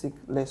fall sick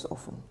less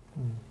often.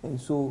 And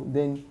so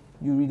then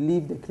you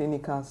relieve the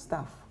clinical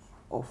staff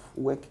of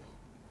work.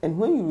 And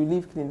when you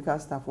relieve clinical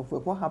staff of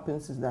work, what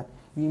happens is that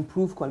you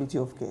improve quality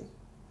of care.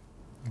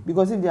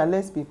 Because if there are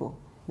less people,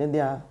 then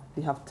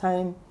they have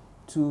time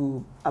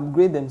to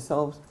upgrade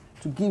themselves,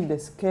 to give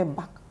the care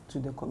back to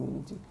the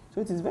community.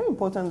 So it is very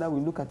important that we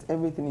look at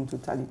everything in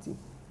totality.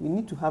 We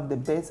need to have the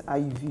bird's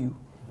eye view,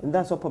 and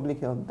that's what public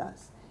health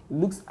does. It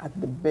looks at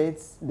the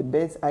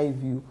bird's eye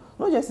view,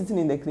 not just sitting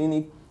in the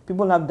clinic.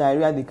 People have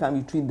diarrhea, they come,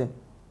 you treat them.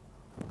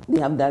 They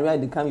have diarrhea,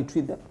 they come, you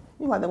treat them.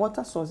 Meanwhile, the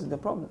water source is the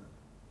problem.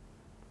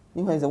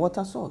 Meanwhile, it's the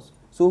water source.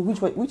 So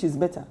which is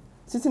better?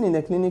 Sitting in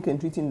the clinic and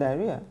treating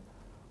diarrhea,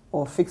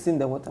 or fixing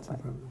the water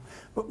pipe?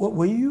 But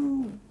were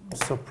you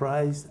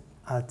surprised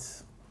at,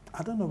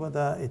 I don't know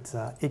whether it's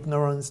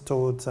ignorance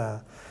towards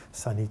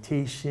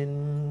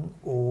sanitation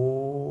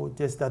or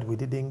just that we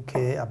didn't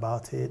care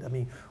about it? I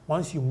mean,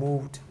 once you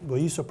moved, were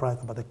you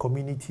surprised about the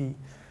community?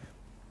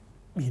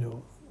 You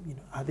know,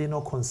 are they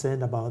not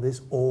concerned about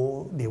this,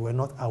 or they were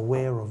not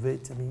aware of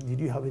it? I mean, did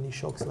you have any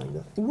shocks like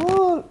that?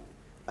 Well,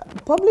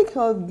 public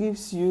health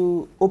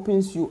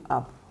opens you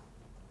up.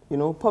 You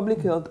know,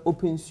 public health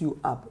opens you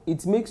up.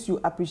 It makes you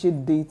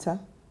appreciate data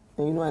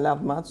And you know I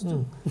love maths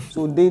too.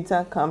 So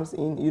data comes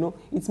in, you know,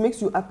 it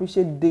makes you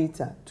appreciate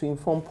data to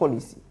inform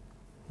policy.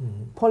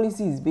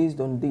 Policy is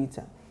based on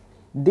data.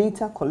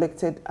 Data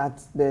collected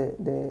at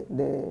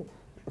the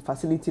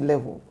facility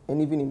level and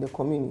even in the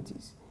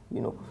communities, you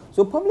know.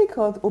 So public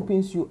health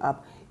opens you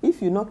up.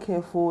 If you're not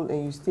careful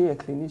and you stay a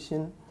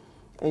clinician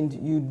and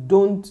you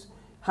don't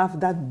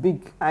have that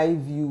big eye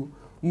view,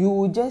 you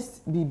will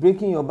just be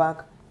breaking your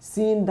back,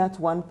 seeing that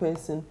one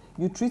person,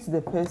 you treat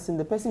the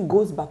person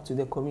goes back to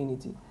the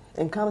community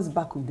and comes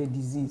back with the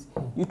disease.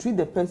 You treat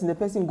the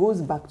person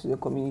goes back to the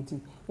community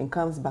and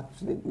comes back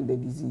with the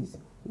disease.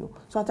 You know?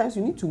 So at times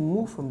you need to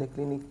move from the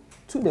clinic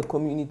to the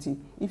community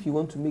if you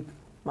want to make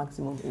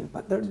maximum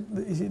impact.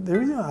 The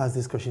reason I ask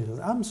this question is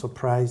I'm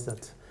surprised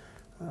that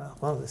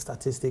one of the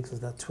statistics is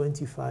that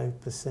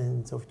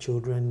 25% of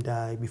children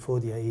die before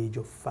the age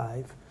of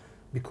 5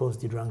 because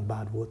they drank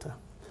bad water.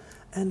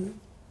 And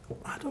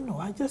I don't know,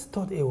 I just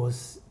thought it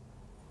was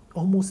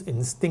almost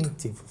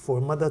instinctive for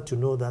a mother to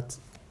know that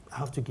I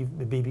have to give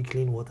the baby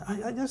clean water.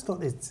 I just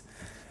thought it's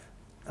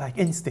like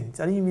instinct.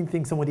 I didn't even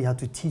think somebody had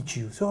to teach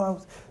you. So I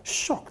was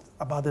shocked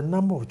about the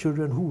number of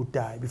children who would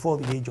die before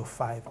the age of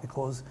 5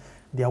 because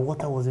their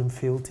water wasn't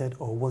filtered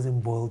or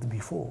wasn't boiled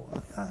before.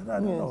 I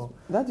don't know.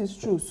 That is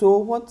true. So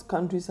what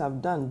countries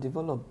have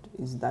developed,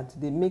 is that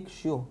they make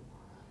sure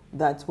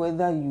that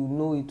whether you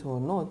know it or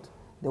not,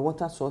 the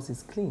water source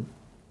is clean.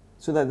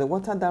 So that the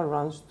water that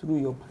runs through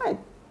your pipe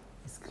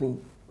is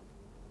clean.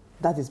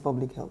 That is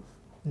public health.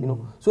 You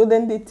know. So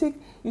then they take,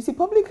 you see,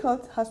 public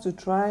health has to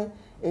try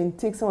and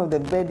take some of the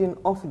burden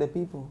off the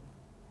people.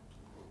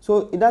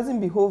 So it doesn't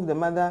behove the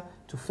mother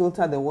to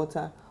filter the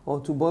water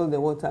or to boil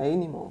the water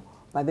anymore.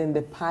 But then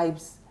the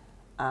pipes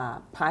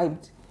are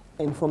piped,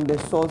 and from the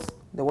source,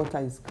 the water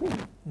is clean.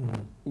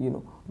 You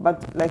know.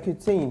 But like you're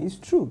saying, it's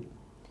true.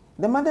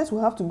 The mothers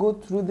will have to go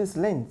through this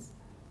lens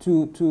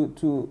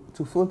to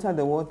filter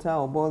the water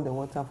or boil the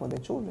water for the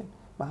children.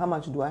 But how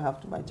much do I have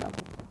to buy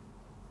charcoal?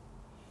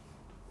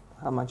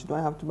 How much do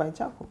I have to buy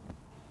charcoal?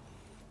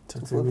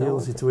 It's a real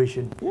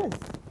situation. Yes.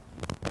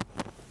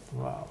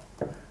 Wow.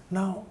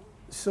 Now,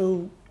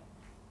 so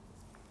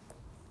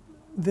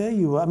there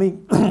you are. I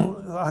mean,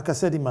 like I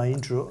said in my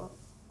intro,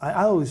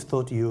 I always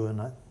thought you were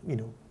an,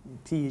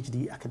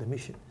 PhD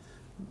academician.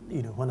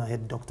 You know, when I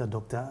had doctor,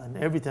 and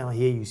every time I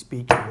hear you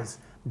speak, it was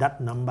that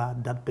number,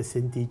 that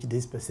percentage,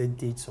 this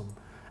percentage, some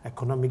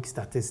economic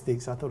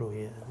statistics. I thought, oh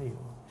yeah, I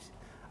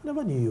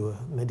never knew you were a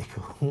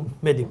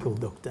medical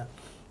doctor.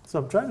 So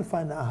I'm trying to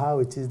find out how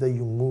it is that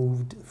you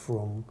moved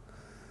from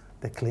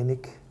the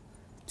clinic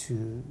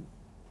to,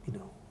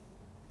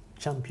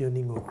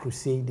 championing or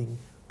crusading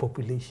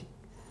population.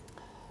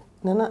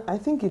 Nana, I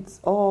think it's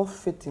all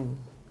fitting.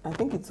 I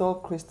think it's all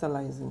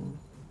crystallizing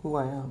who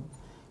I am.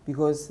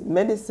 Because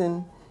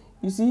medicine,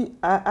 you see,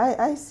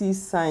 I see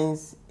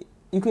science,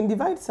 you can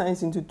divide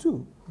science into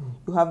two.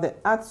 You have the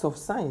arts of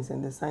science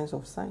and the science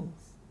of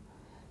science.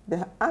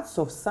 The arts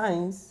of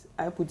science,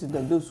 I put it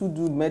that those who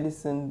do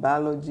medicine,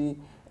 biology,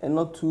 and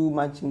not too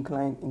much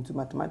inclined into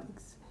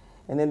mathematics.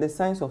 And then the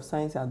science of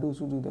science are those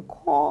who do the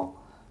core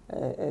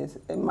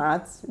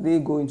maths. They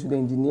go into the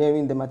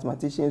engineering, the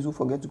mathematicians who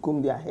forget to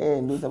comb their hair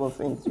and those type of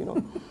things,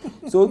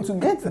 So to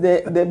get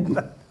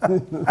the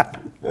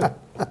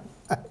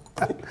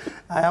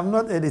I am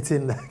not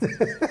editing that.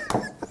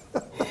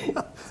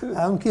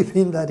 I'm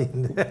keeping that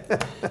in there.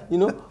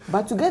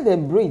 But to get the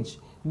bridge,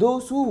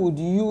 those who would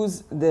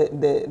use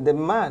the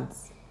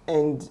maths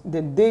and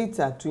the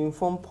data to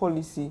inform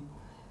policy,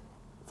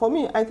 for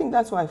me, I think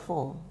that's why I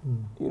fall,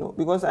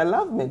 because I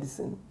love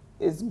medicine.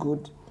 It's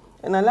good.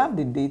 And I love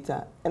the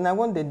data. And I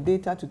want the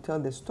data to tell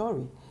the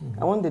story.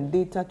 I want the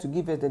data to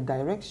give us the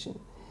direction.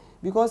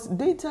 Because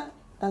data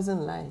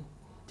doesn't lie.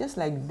 Just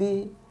like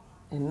day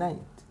and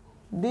night.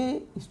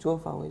 Day is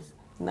 12 hours.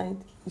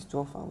 Night is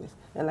 12 hours.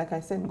 And like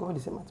I said, God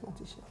is a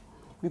mathematician.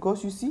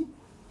 Because you see,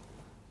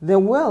 the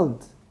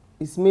world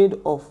is made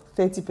of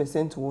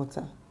 30%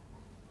 water.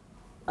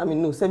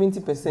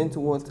 70%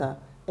 water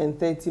and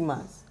 30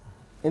 mass.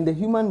 And the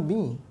human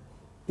being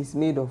is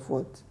made of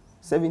what?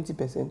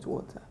 70%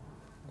 water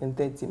and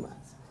 30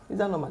 mass. Is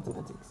that not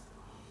mathematics?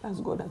 That's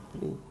God at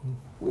play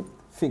with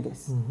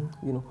figures.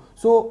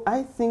 So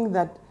I think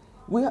that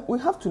we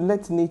have to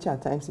let nature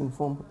at times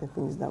inform the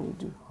things that we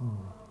do.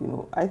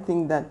 I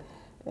think that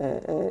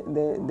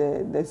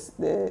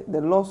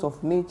the laws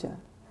of nature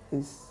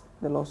is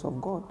the laws of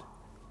God.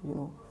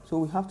 So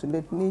we have to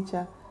let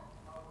nature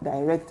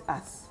direct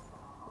us.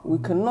 We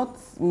cannot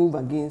move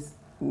against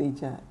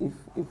nature if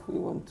we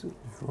want to.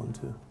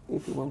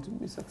 If we want to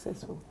be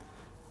successful.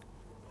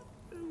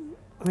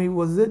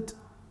 Was it,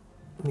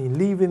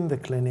 leaving the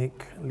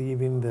clinic,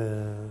 leaving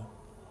the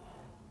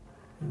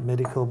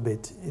medical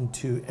bit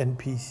into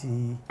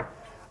NPC,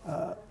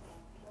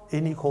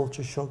 any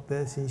culture shock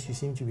there since you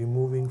seem to be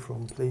moving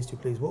from place to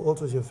place? What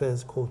was your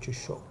first culture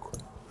shock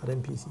at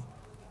NPC?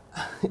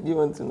 Do you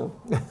want to know?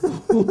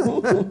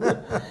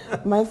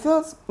 My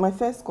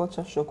first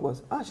culture shock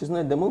was, she's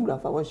not a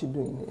demographer, what's she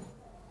doing here?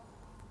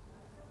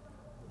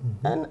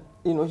 And,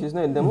 you know, she's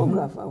not a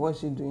demographer. What's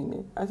she doing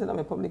here? I said, I'm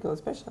a public health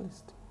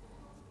specialist.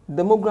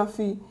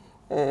 Demography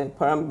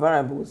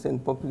variables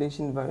and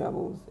population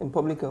variables and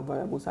public health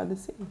variables are the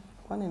same,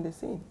 one and the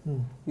same.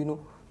 You know,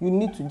 you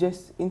need to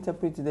just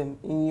interpret them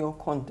in your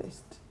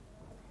context.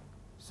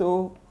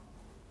 So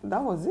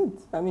that was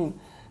it. I mean,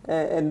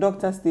 a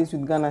doctor stays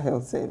with Ghana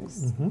Health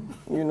Service.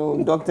 You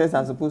know, doctors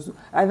are supposed to,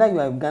 either you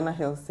have Ghana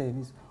Health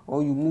Service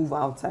or you move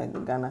outside the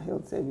Ghana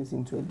Health Service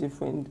into a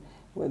different,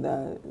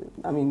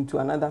 to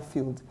another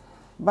field.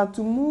 But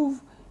to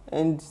move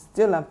and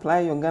still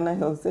apply your Ghana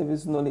Health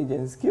Service knowledge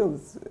and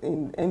skills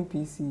in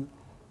MPC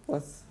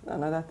was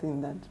another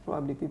thing that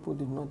probably people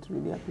did not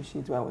really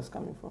appreciate where I was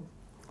coming from.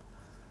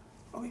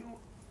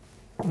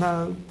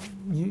 Now,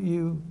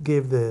 you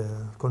gave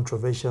the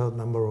controversial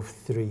number of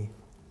 3,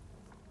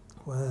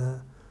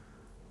 where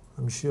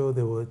I'm sure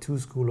there were 2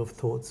 schools of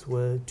thoughts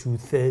where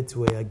 2/3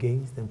 were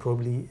against and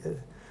probably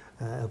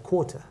a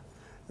quarter.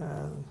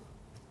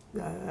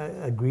 I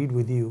agreed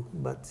with you,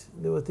 but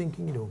they were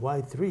thinking, you know,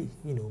 why 3?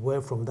 You know,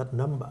 where from that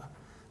number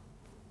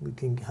we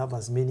can have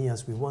as many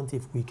as we want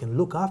if we can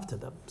look after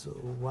them. So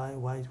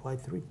why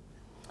 3?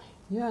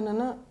 Yeah,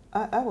 Nana,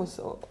 I was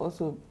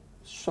also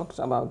shocked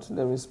about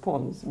the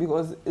response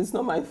because it's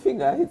not my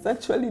figure. It's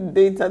actually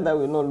data that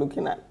we're not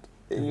looking at.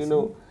 You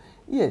know,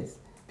 yes,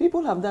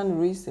 people have done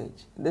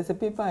research. There's a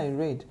paper I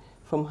read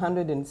from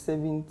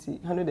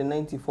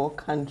 194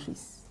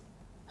 countries.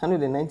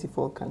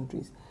 194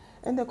 countries.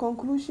 And the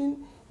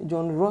conclusion,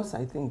 John Ross,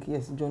 I think,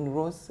 yes, John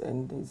Ross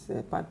and his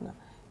partner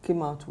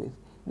came out with,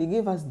 they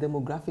gave us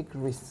demographic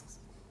risks.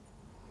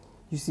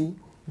 You see,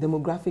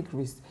 demographic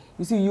risks.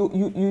 You see,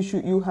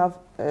 you have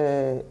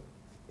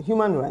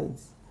human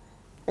rights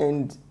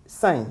and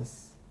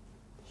science.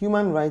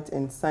 Human rights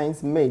and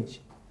science merge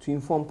to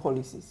inform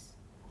policies.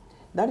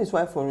 That is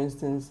why, for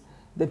instance,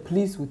 the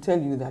police will tell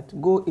you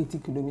that go 80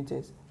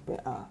 kilometers per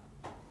hour.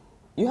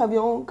 You have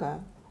your own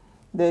car.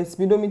 The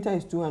speedometer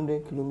is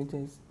 200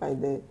 kilometers by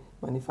the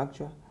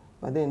manufacturer,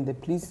 but then the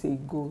police say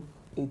go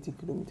 80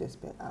 kilometers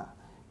per hour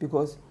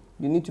because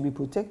you need to be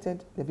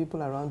protected. The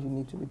people around you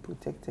need to be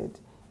protected,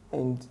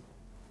 and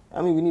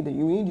I mean, you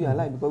need your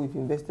life because we've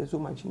invested so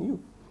much in you.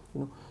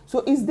 You know, so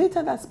it's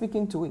data that's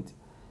speaking to it.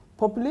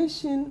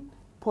 Population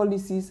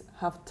policies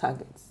have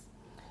targets,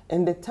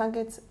 and the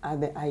targets are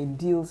the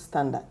ideal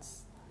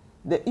standards.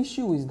 The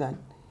issue is that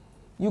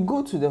you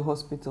go to the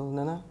hospital,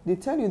 Nana, they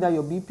tell you that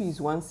your BP is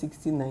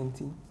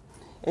 160/90,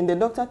 and the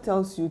doctor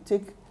tells you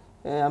take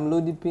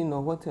amlodipine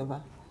or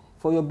whatever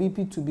for your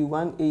BP to be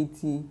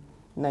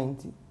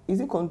 180/90. Is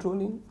he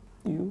controlling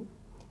you?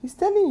 He's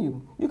telling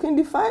you. You can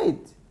defy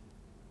it.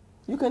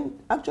 You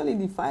can actually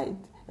defy it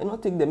and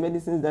not take the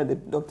medicines that the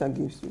doctor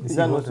gives you. Is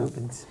that what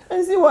happens?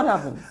 And see what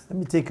happens. Let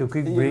me take a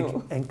quick break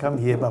and come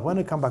here. But when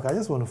I come back, I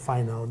just want to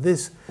find out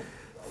this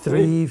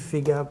 3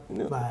 figure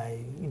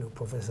by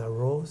Professor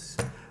Ross.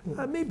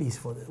 Maybe it's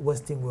for the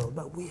Western world,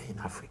 but we're in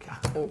Africa.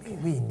 Okay.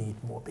 We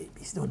need more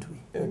babies, don't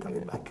we? Okay. We're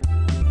coming back.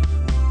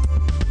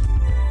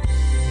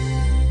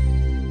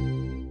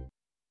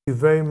 Thank you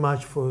very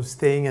much for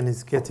staying, and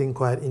it's getting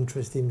quite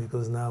interesting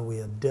because now we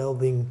are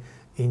delving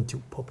into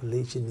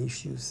population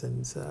issues,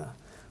 and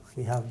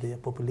we have the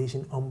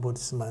population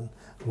ombudsman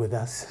with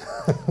us.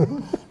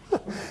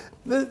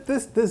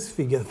 this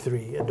figure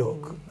 3, a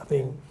dog. I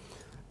think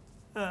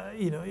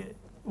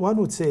one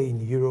would say in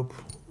Europe,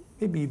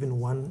 maybe even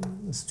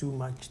 1 is too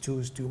much, 2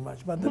 is too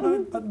much, but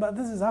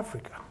this is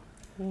Africa.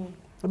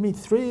 I mean,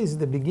 3 is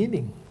the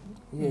beginning.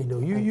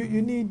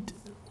 You need.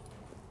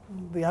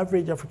 The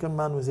average African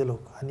man will say,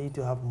 look, I need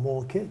to have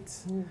more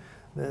kids.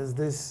 There's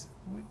this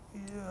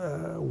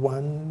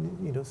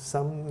one,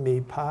 some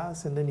may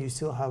pass, and then you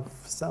still have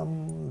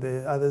some,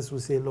 the others will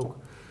say, look,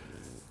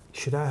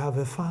 should I have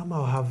a farm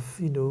or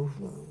have,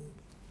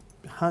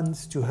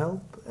 hands to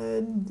help?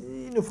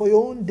 And, for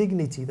your own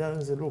dignity, that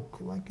is a look,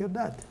 like your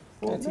dad.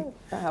 40.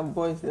 I have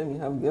boys, let me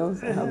have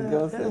girls. I have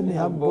girls, let me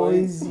have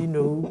boys.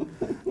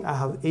 I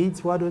have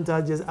 8. Why don't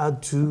I just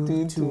add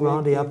 2 to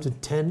round it up to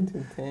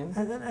 10?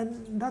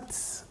 And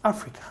that's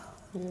Africa.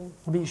 Yeah.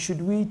 I mean,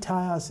 should we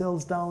tie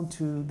ourselves down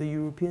to the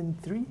European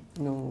 3?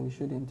 No, we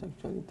shouldn't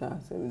actually tie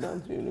ourselves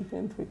down to the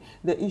European 3.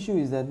 The issue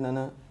is that,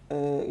 Nana,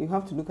 you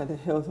have to look at the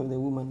health of the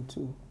woman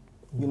too,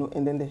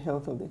 and then the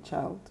health of the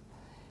child.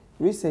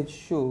 Research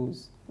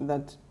shows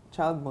that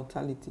child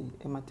mortality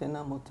and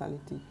maternal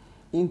mortality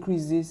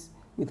increases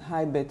with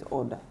high birth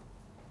order.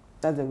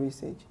 That's the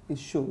research. It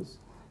shows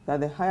that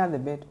the higher the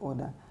birth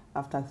order,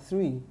 after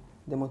 3,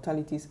 the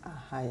mortalities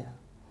are higher.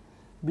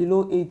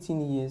 Below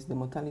 18 years, the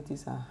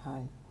mortalities are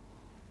high.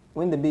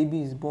 When the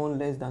baby is born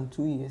less than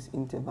 2 years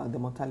interval, the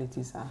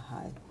mortalities are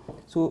high.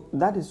 So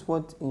that is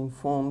what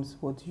informs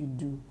what you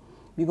do.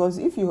 Because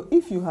if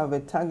you have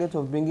a target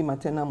of bringing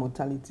maternal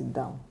mortality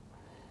down,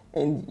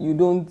 and you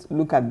don't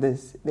look at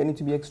this, then it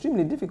will be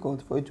extremely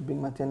difficult for you to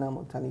bring maternal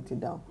mortality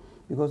down,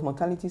 because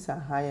mortalities are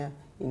higher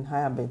in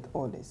higher birth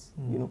orders.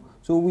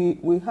 So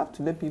we have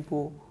to let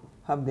people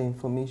have the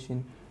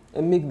information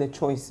and make the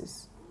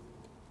choices.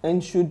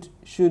 And should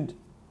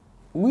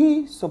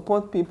we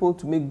support people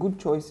to make good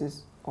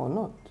choices or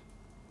not?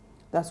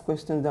 That's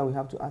questions that we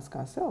have to ask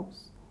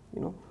ourselves.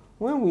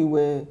 When we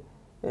were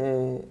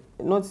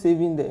not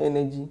saving the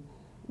energy,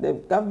 the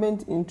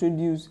government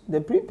introduced the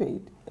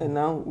prepaid, and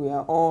now we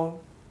are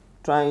all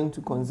trying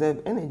to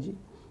conserve energy.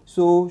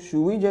 So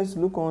should we just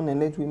look on and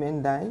let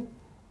women die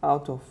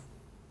out of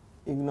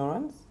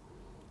ignorance?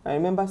 I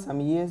remember some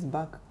years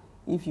back,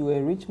 if you were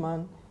a rich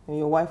man and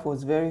your wife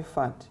was very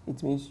fat,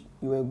 it means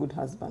you were a good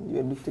husband.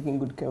 You were taking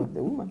good care of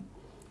the woman.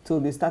 So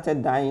they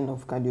started dying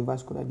of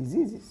cardiovascular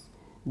diseases.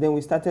 Then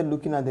we started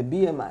looking at the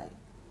BMI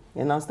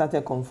and now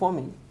started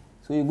conforming.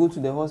 So you go to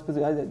the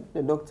hospital, ask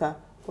the doctor,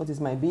 what is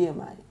my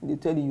BMI? They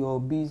tell you you're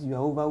obese, you're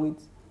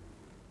overweight,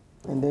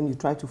 and then you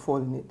try to fall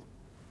in it.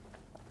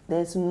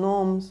 There's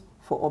norms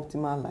for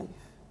optimal life,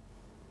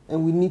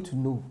 and we need to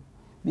know.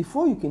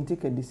 Before you can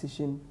take a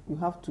decision, you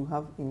have to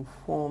have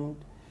informed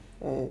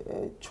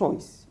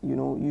choice.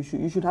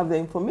 You should have the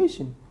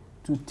information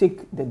to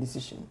take the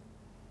decision.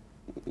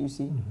 You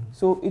see? Mm-hmm.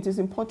 So it is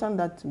important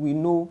that we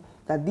know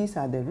that these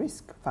are the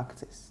risk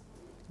factors.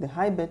 The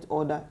high birth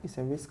order is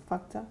a risk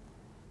factor.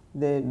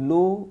 The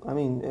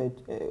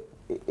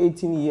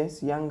 18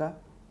 years younger,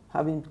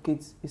 having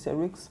kids is a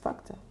risk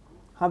factor.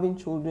 Having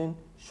children,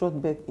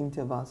 short birth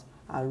intervals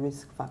are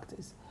risk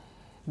factors.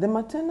 The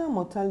maternal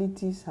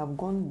mortalities have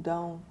gone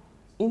down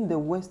in the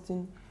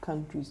Western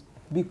countries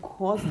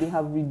because they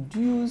have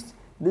reduced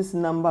this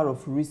number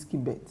of risky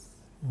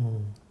births.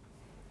 Mm.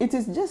 It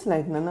is just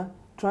like, Nana,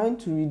 trying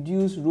to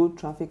reduce road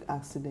traffic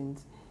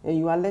accidents, and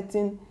you are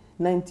letting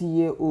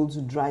 90-year-olds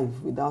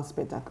drive without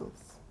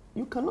spectacles.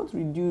 You cannot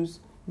reduce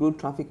road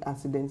traffic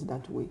accidents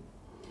that way.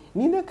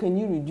 Neither can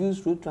you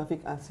reduce road traffic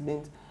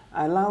accidents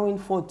allowing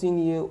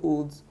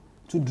 14-year-olds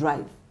to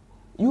drive.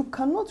 You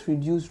cannot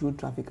reduce road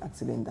traffic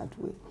accidents that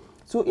way.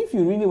 So if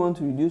you really want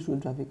to reduce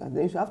road traffic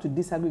accidents, you have to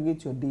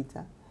disaggregate your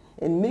data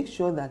and make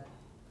sure that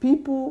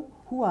people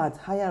who are at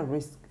higher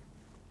risk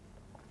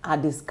are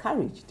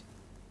discouraged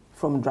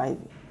from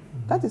driving.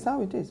 Mm-hmm. That is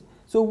how it is.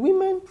 So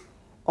women,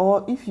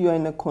 or if you are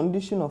in a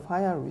condition of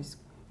higher risk,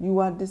 you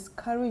are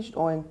discouraged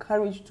or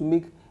encouraged to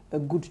make a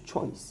good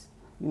choice.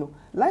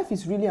 Life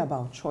is really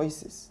about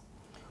choices.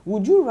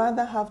 Would you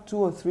rather have 2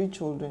 or 3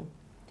 children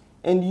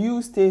and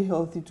you stay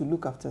healthy to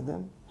look after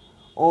them?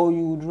 Or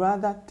you would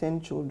rather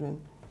 10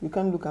 children, you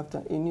can't look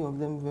after any of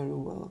them very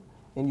well,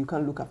 and you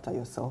can't look after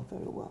yourself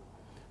very well.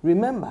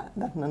 Remember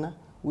that, Nana,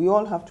 we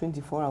all have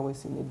 24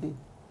 hours in a day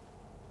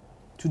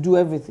to do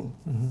everything.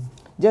 Mm-hmm.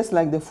 Just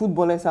like the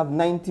footballers have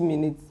 90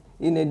 minutes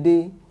in a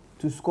day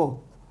to score.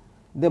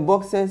 The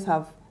boxers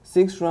have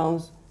 6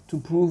 rounds to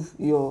prove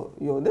your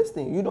this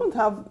thing. You don't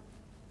have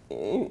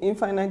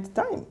infinite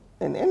time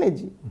and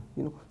energy,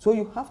 So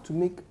you have to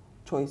make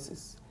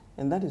choices.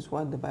 And that is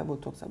what the Bible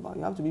talks about.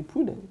 You have to be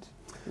prudent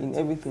in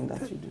everything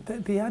that you do.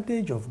 The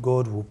adage of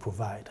God will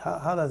provide,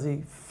 how does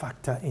it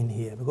factor in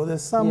here? Because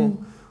there's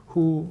some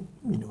who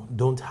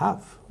don't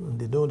have,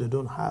 they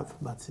don't have,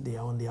 but they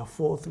are on their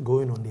 4th,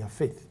 going on their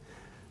 5th.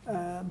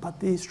 But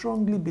they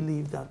strongly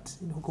believe that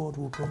God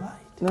will provide.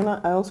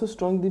 Nana, I also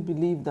strongly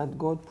believe that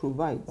God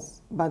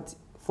provides. But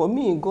for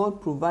me,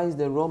 God provides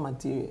the raw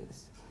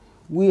materials.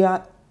 We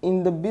are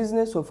in the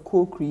business of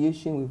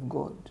co-creation with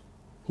God.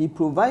 He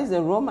provides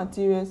the raw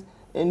materials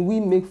and we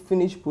make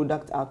finished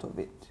product out of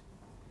it.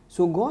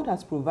 So God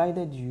has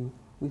provided you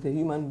with a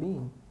human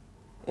being,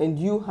 and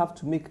you have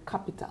to make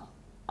capital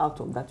out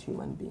of that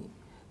human being.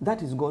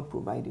 That is God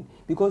providing,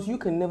 because you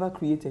can never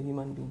create a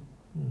human being,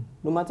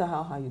 no matter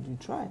how hard you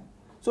try.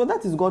 So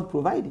that is God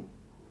providing.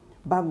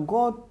 But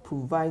God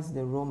provides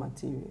the raw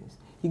materials.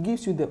 He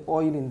gives you the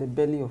oil in the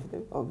belly of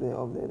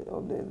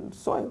the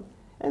soil,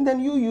 and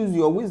then you use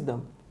your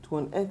wisdom to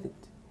unearth it.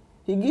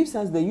 He gives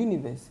us the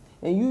universe,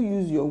 and you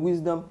use your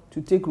wisdom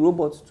to take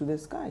robots to the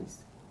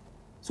skies.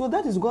 So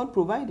that is God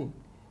providing.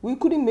 We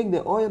couldn't make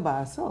the oil by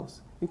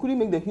ourselves. We couldn't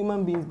make the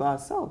human beings by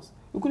ourselves.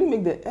 We couldn't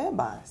make the air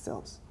by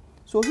ourselves.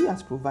 So He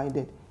has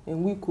provided,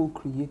 and we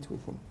co-create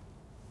with Him.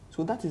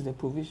 So that is the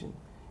provision.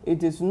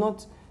 It is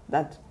not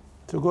that...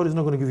 So God is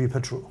not going to give you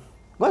petrol?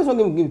 God is not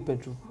going to give you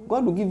petrol.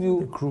 God will give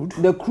you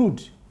the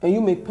crude, and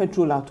you make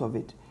petrol out of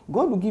it.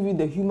 God will give you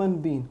the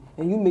human being,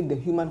 and you make the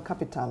human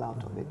capital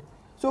out of it.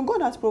 So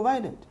God has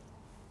provided.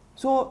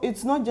 So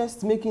it's not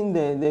just making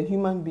the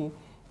human being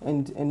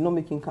and not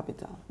making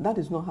capital. That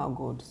is not how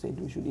God said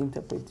we should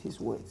interpret His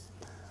words.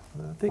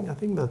 I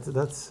think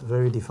that's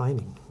very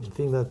defining. I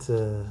think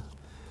that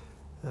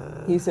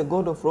He's a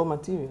God of raw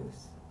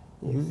materials.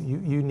 Yes.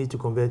 You need to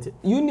convert it.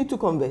 You need to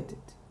convert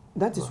it.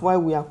 That is why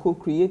we are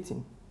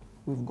co-creating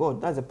with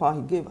God. That's the power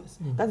He gave us.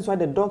 That is why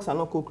the dogs are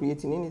not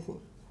co-creating anything.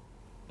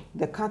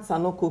 The cats are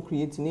not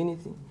co-creating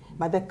anything.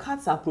 But the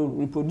cats are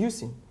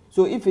reproducing.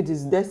 So if it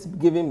is just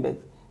giving birth,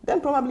 then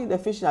probably the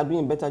fish are doing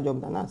a better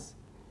job than us,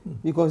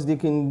 because they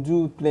can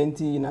do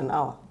plenty in an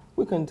hour.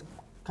 We can't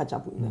catch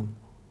up with them,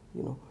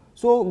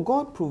 So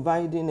God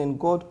providing and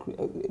God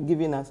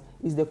giving us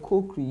is the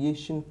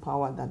co-creation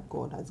power that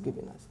God has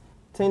given us,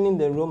 turning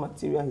the raw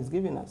material He's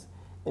given us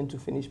into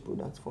finished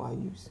products for our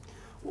use.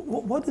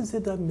 What is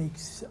it that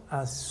makes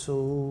us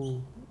so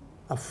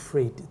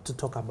afraid to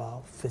talk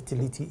about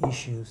fertility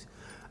issues.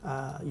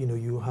 You know,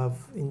 you have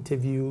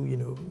interview, you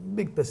know,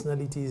 big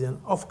personalities,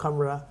 and off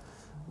camera,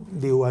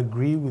 they will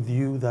agree with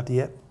you that,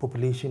 yeah,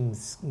 population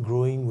is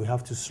growing, we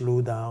have to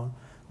slow down.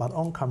 But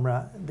on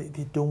camera,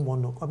 they don't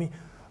want to. I mean,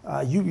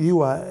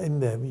 you are in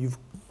them, you've,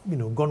 you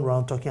know, gone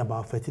around talking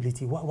about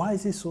fertility. Why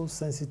is it so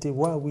sensitive?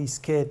 Why are we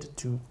scared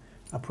to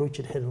approach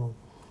it head on?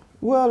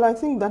 Well, I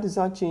think that is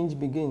how change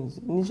begins.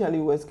 Initially,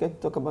 we were scared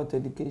to talk about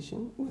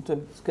education. We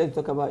were scared to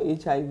talk about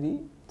HIV,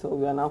 so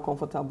we are now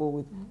comfortable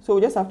with. So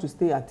we just have to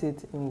stay at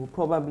it, and we'll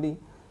probably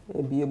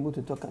be able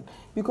to talk.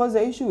 Because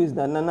the issue is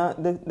that, Nana,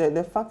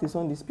 the fact is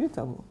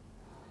undisputable.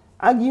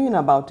 Arguing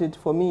about it,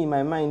 for me, in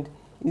my mind,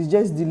 is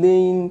just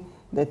delaying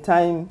the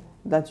time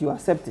that you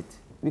accept it.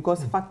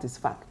 Because fact is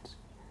fact.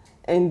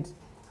 And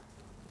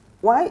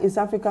why is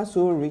Africa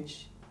so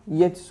rich,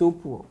 yet so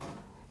poor?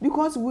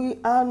 Because we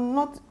are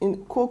not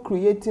in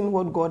co-creating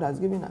what God has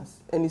given us.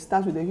 And it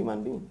starts with a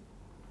human being.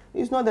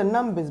 It's not the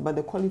numbers, but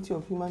the quality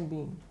of human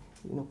being.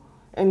 You know.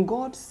 And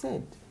God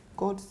said,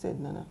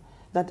 Nana,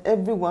 that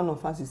every one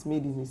of us is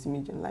made in his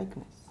image and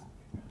likeness.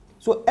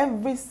 So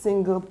every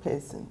single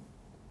person,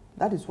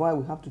 that is why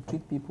we have to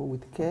treat people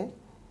with care,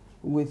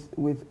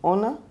 with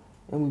honor,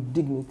 and with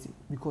dignity.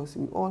 Because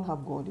we all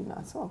have God in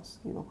ourselves.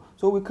 You know.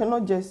 So we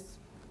cannot just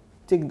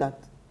take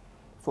that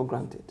for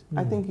granted.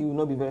 I think he will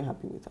not be very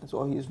happy with us,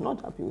 or he is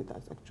not happy with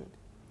us, actually.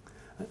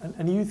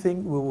 And you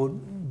think we will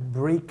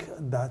break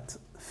that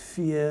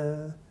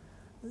fear,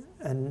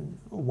 and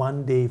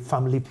one day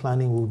family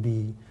planning will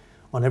be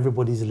on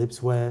everybody's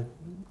lips, where,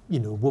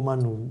 you know,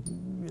 woman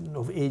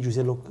of age will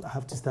say, look, I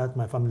have to start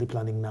my family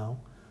planning now?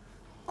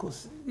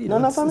 Because, you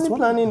know, family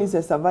planning is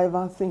a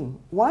survival thing.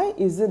 Why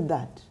is it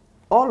that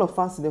all of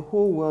us, the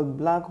whole world,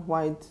 black,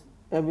 white,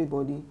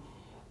 everybody,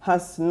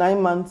 has 9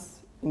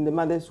 months in the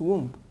mother's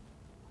womb?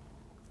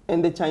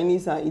 And the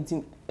Chinese are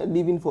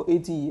living for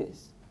 80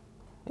 years.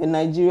 And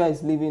Nigeria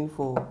is living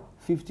for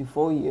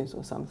 54 years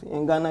or something.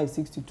 And Ghana is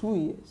 62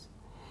 years.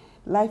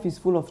 Life is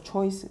full of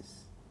choices.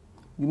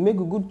 You make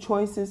good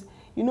choices.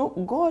 You know,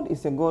 God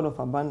is a God of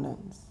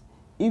abundance.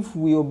 If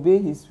we obey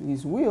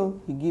his will,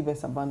 he gives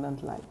us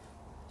abundant life.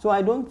 So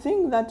I don't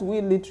think that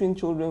we littering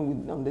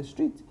children on the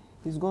street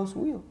is God's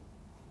will.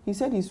 He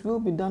said his will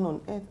be done on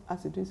earth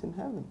as it is in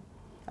heaven.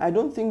 I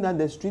don't think that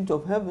the street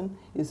of heaven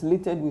is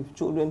littered with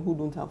children who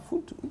don't have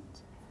food to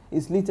eat.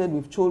 It's littered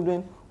with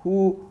children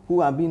who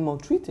are being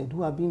maltreated,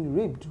 who are being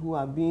raped, who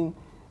are being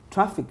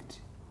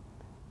trafficked.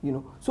 You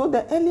know. So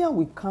the earlier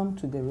we come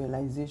to the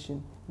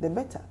realization, the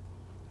better.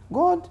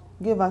 God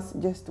gave us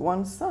just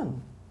one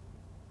son,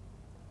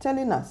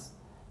 telling us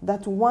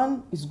that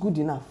one is good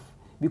enough,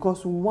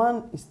 because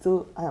one is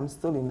still, I am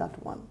still in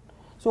that one.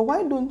 So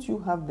why don't you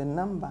have the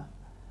number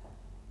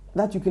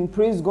that you can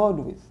praise God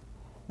with,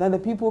 that the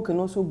people can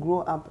also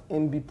grow up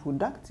and be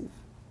productive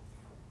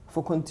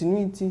for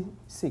continuity's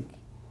sake,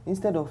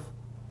 instead of,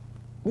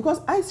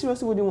 because I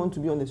seriously wouldn't want to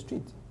be on the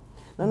street.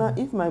 Nana,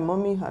 if my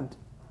mommy had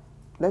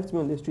left me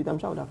on the street, I'm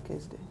sure I would have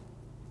cursed her.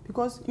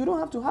 Because you don't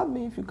have to have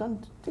me if you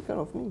can't take care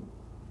of me.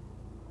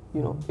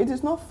 You know, it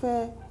is not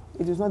fair,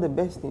 it is not the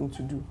best thing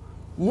to do.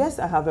 Yes,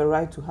 I have a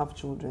right to have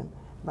children,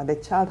 but the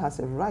child has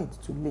a right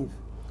to live.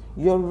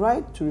 Your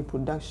right to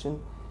reproduction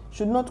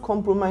should not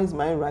compromise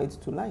my right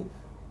to life.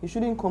 It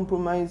shouldn't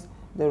compromise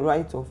the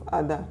right of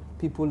other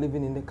people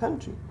living in the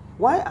country.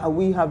 Why are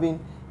we having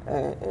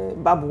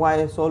barbed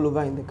wires all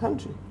over in the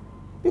country?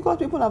 Because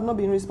people have not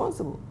been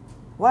responsible.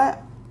 Why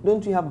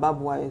don't we have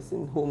barbed wires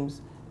in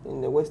homes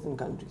in the Western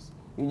countries?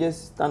 You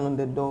just stand on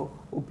the door,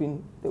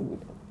 open the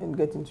window, and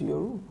get into your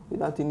room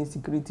without any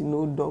security,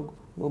 no dog,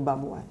 no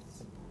barbed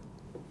wires.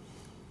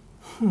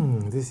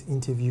 This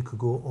interview could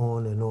go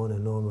on and on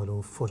and on, but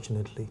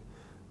unfortunately,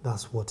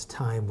 that's what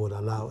time would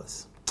allow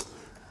us.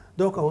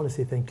 Doc, I want to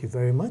say thank you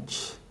very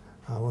much.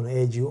 I want to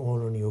urge you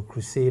on your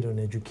crusade on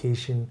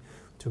education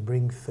to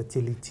bring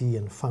fertility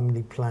and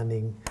family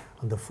planning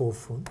on the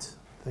forefront.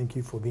 Thank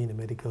you for being a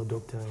medical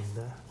doctor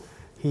and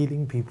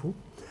healing people.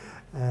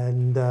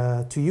 And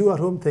to you at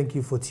home, thank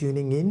you for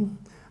tuning in.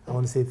 I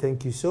want to say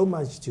thank you so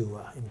much to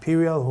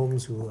Imperial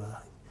Homes, who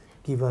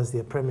give us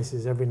their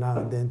premises every now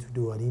and then to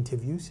do our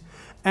interviews.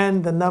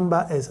 And the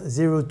number is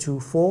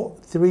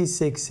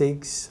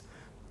 024-366-2001,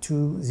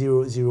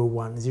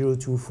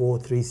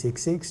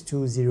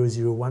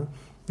 024-366-2001.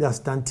 They're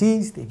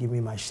stunties. They give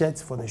me my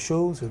shirts for the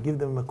show, so give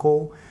them a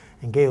call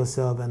and get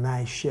yourself a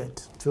nice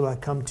shirt. Till I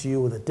come to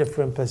you with a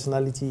different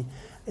personality,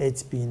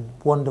 it's been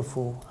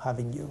wonderful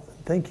having you.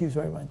 Thank you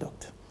very much,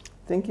 Doctor.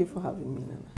 Thank you for having me, Nana.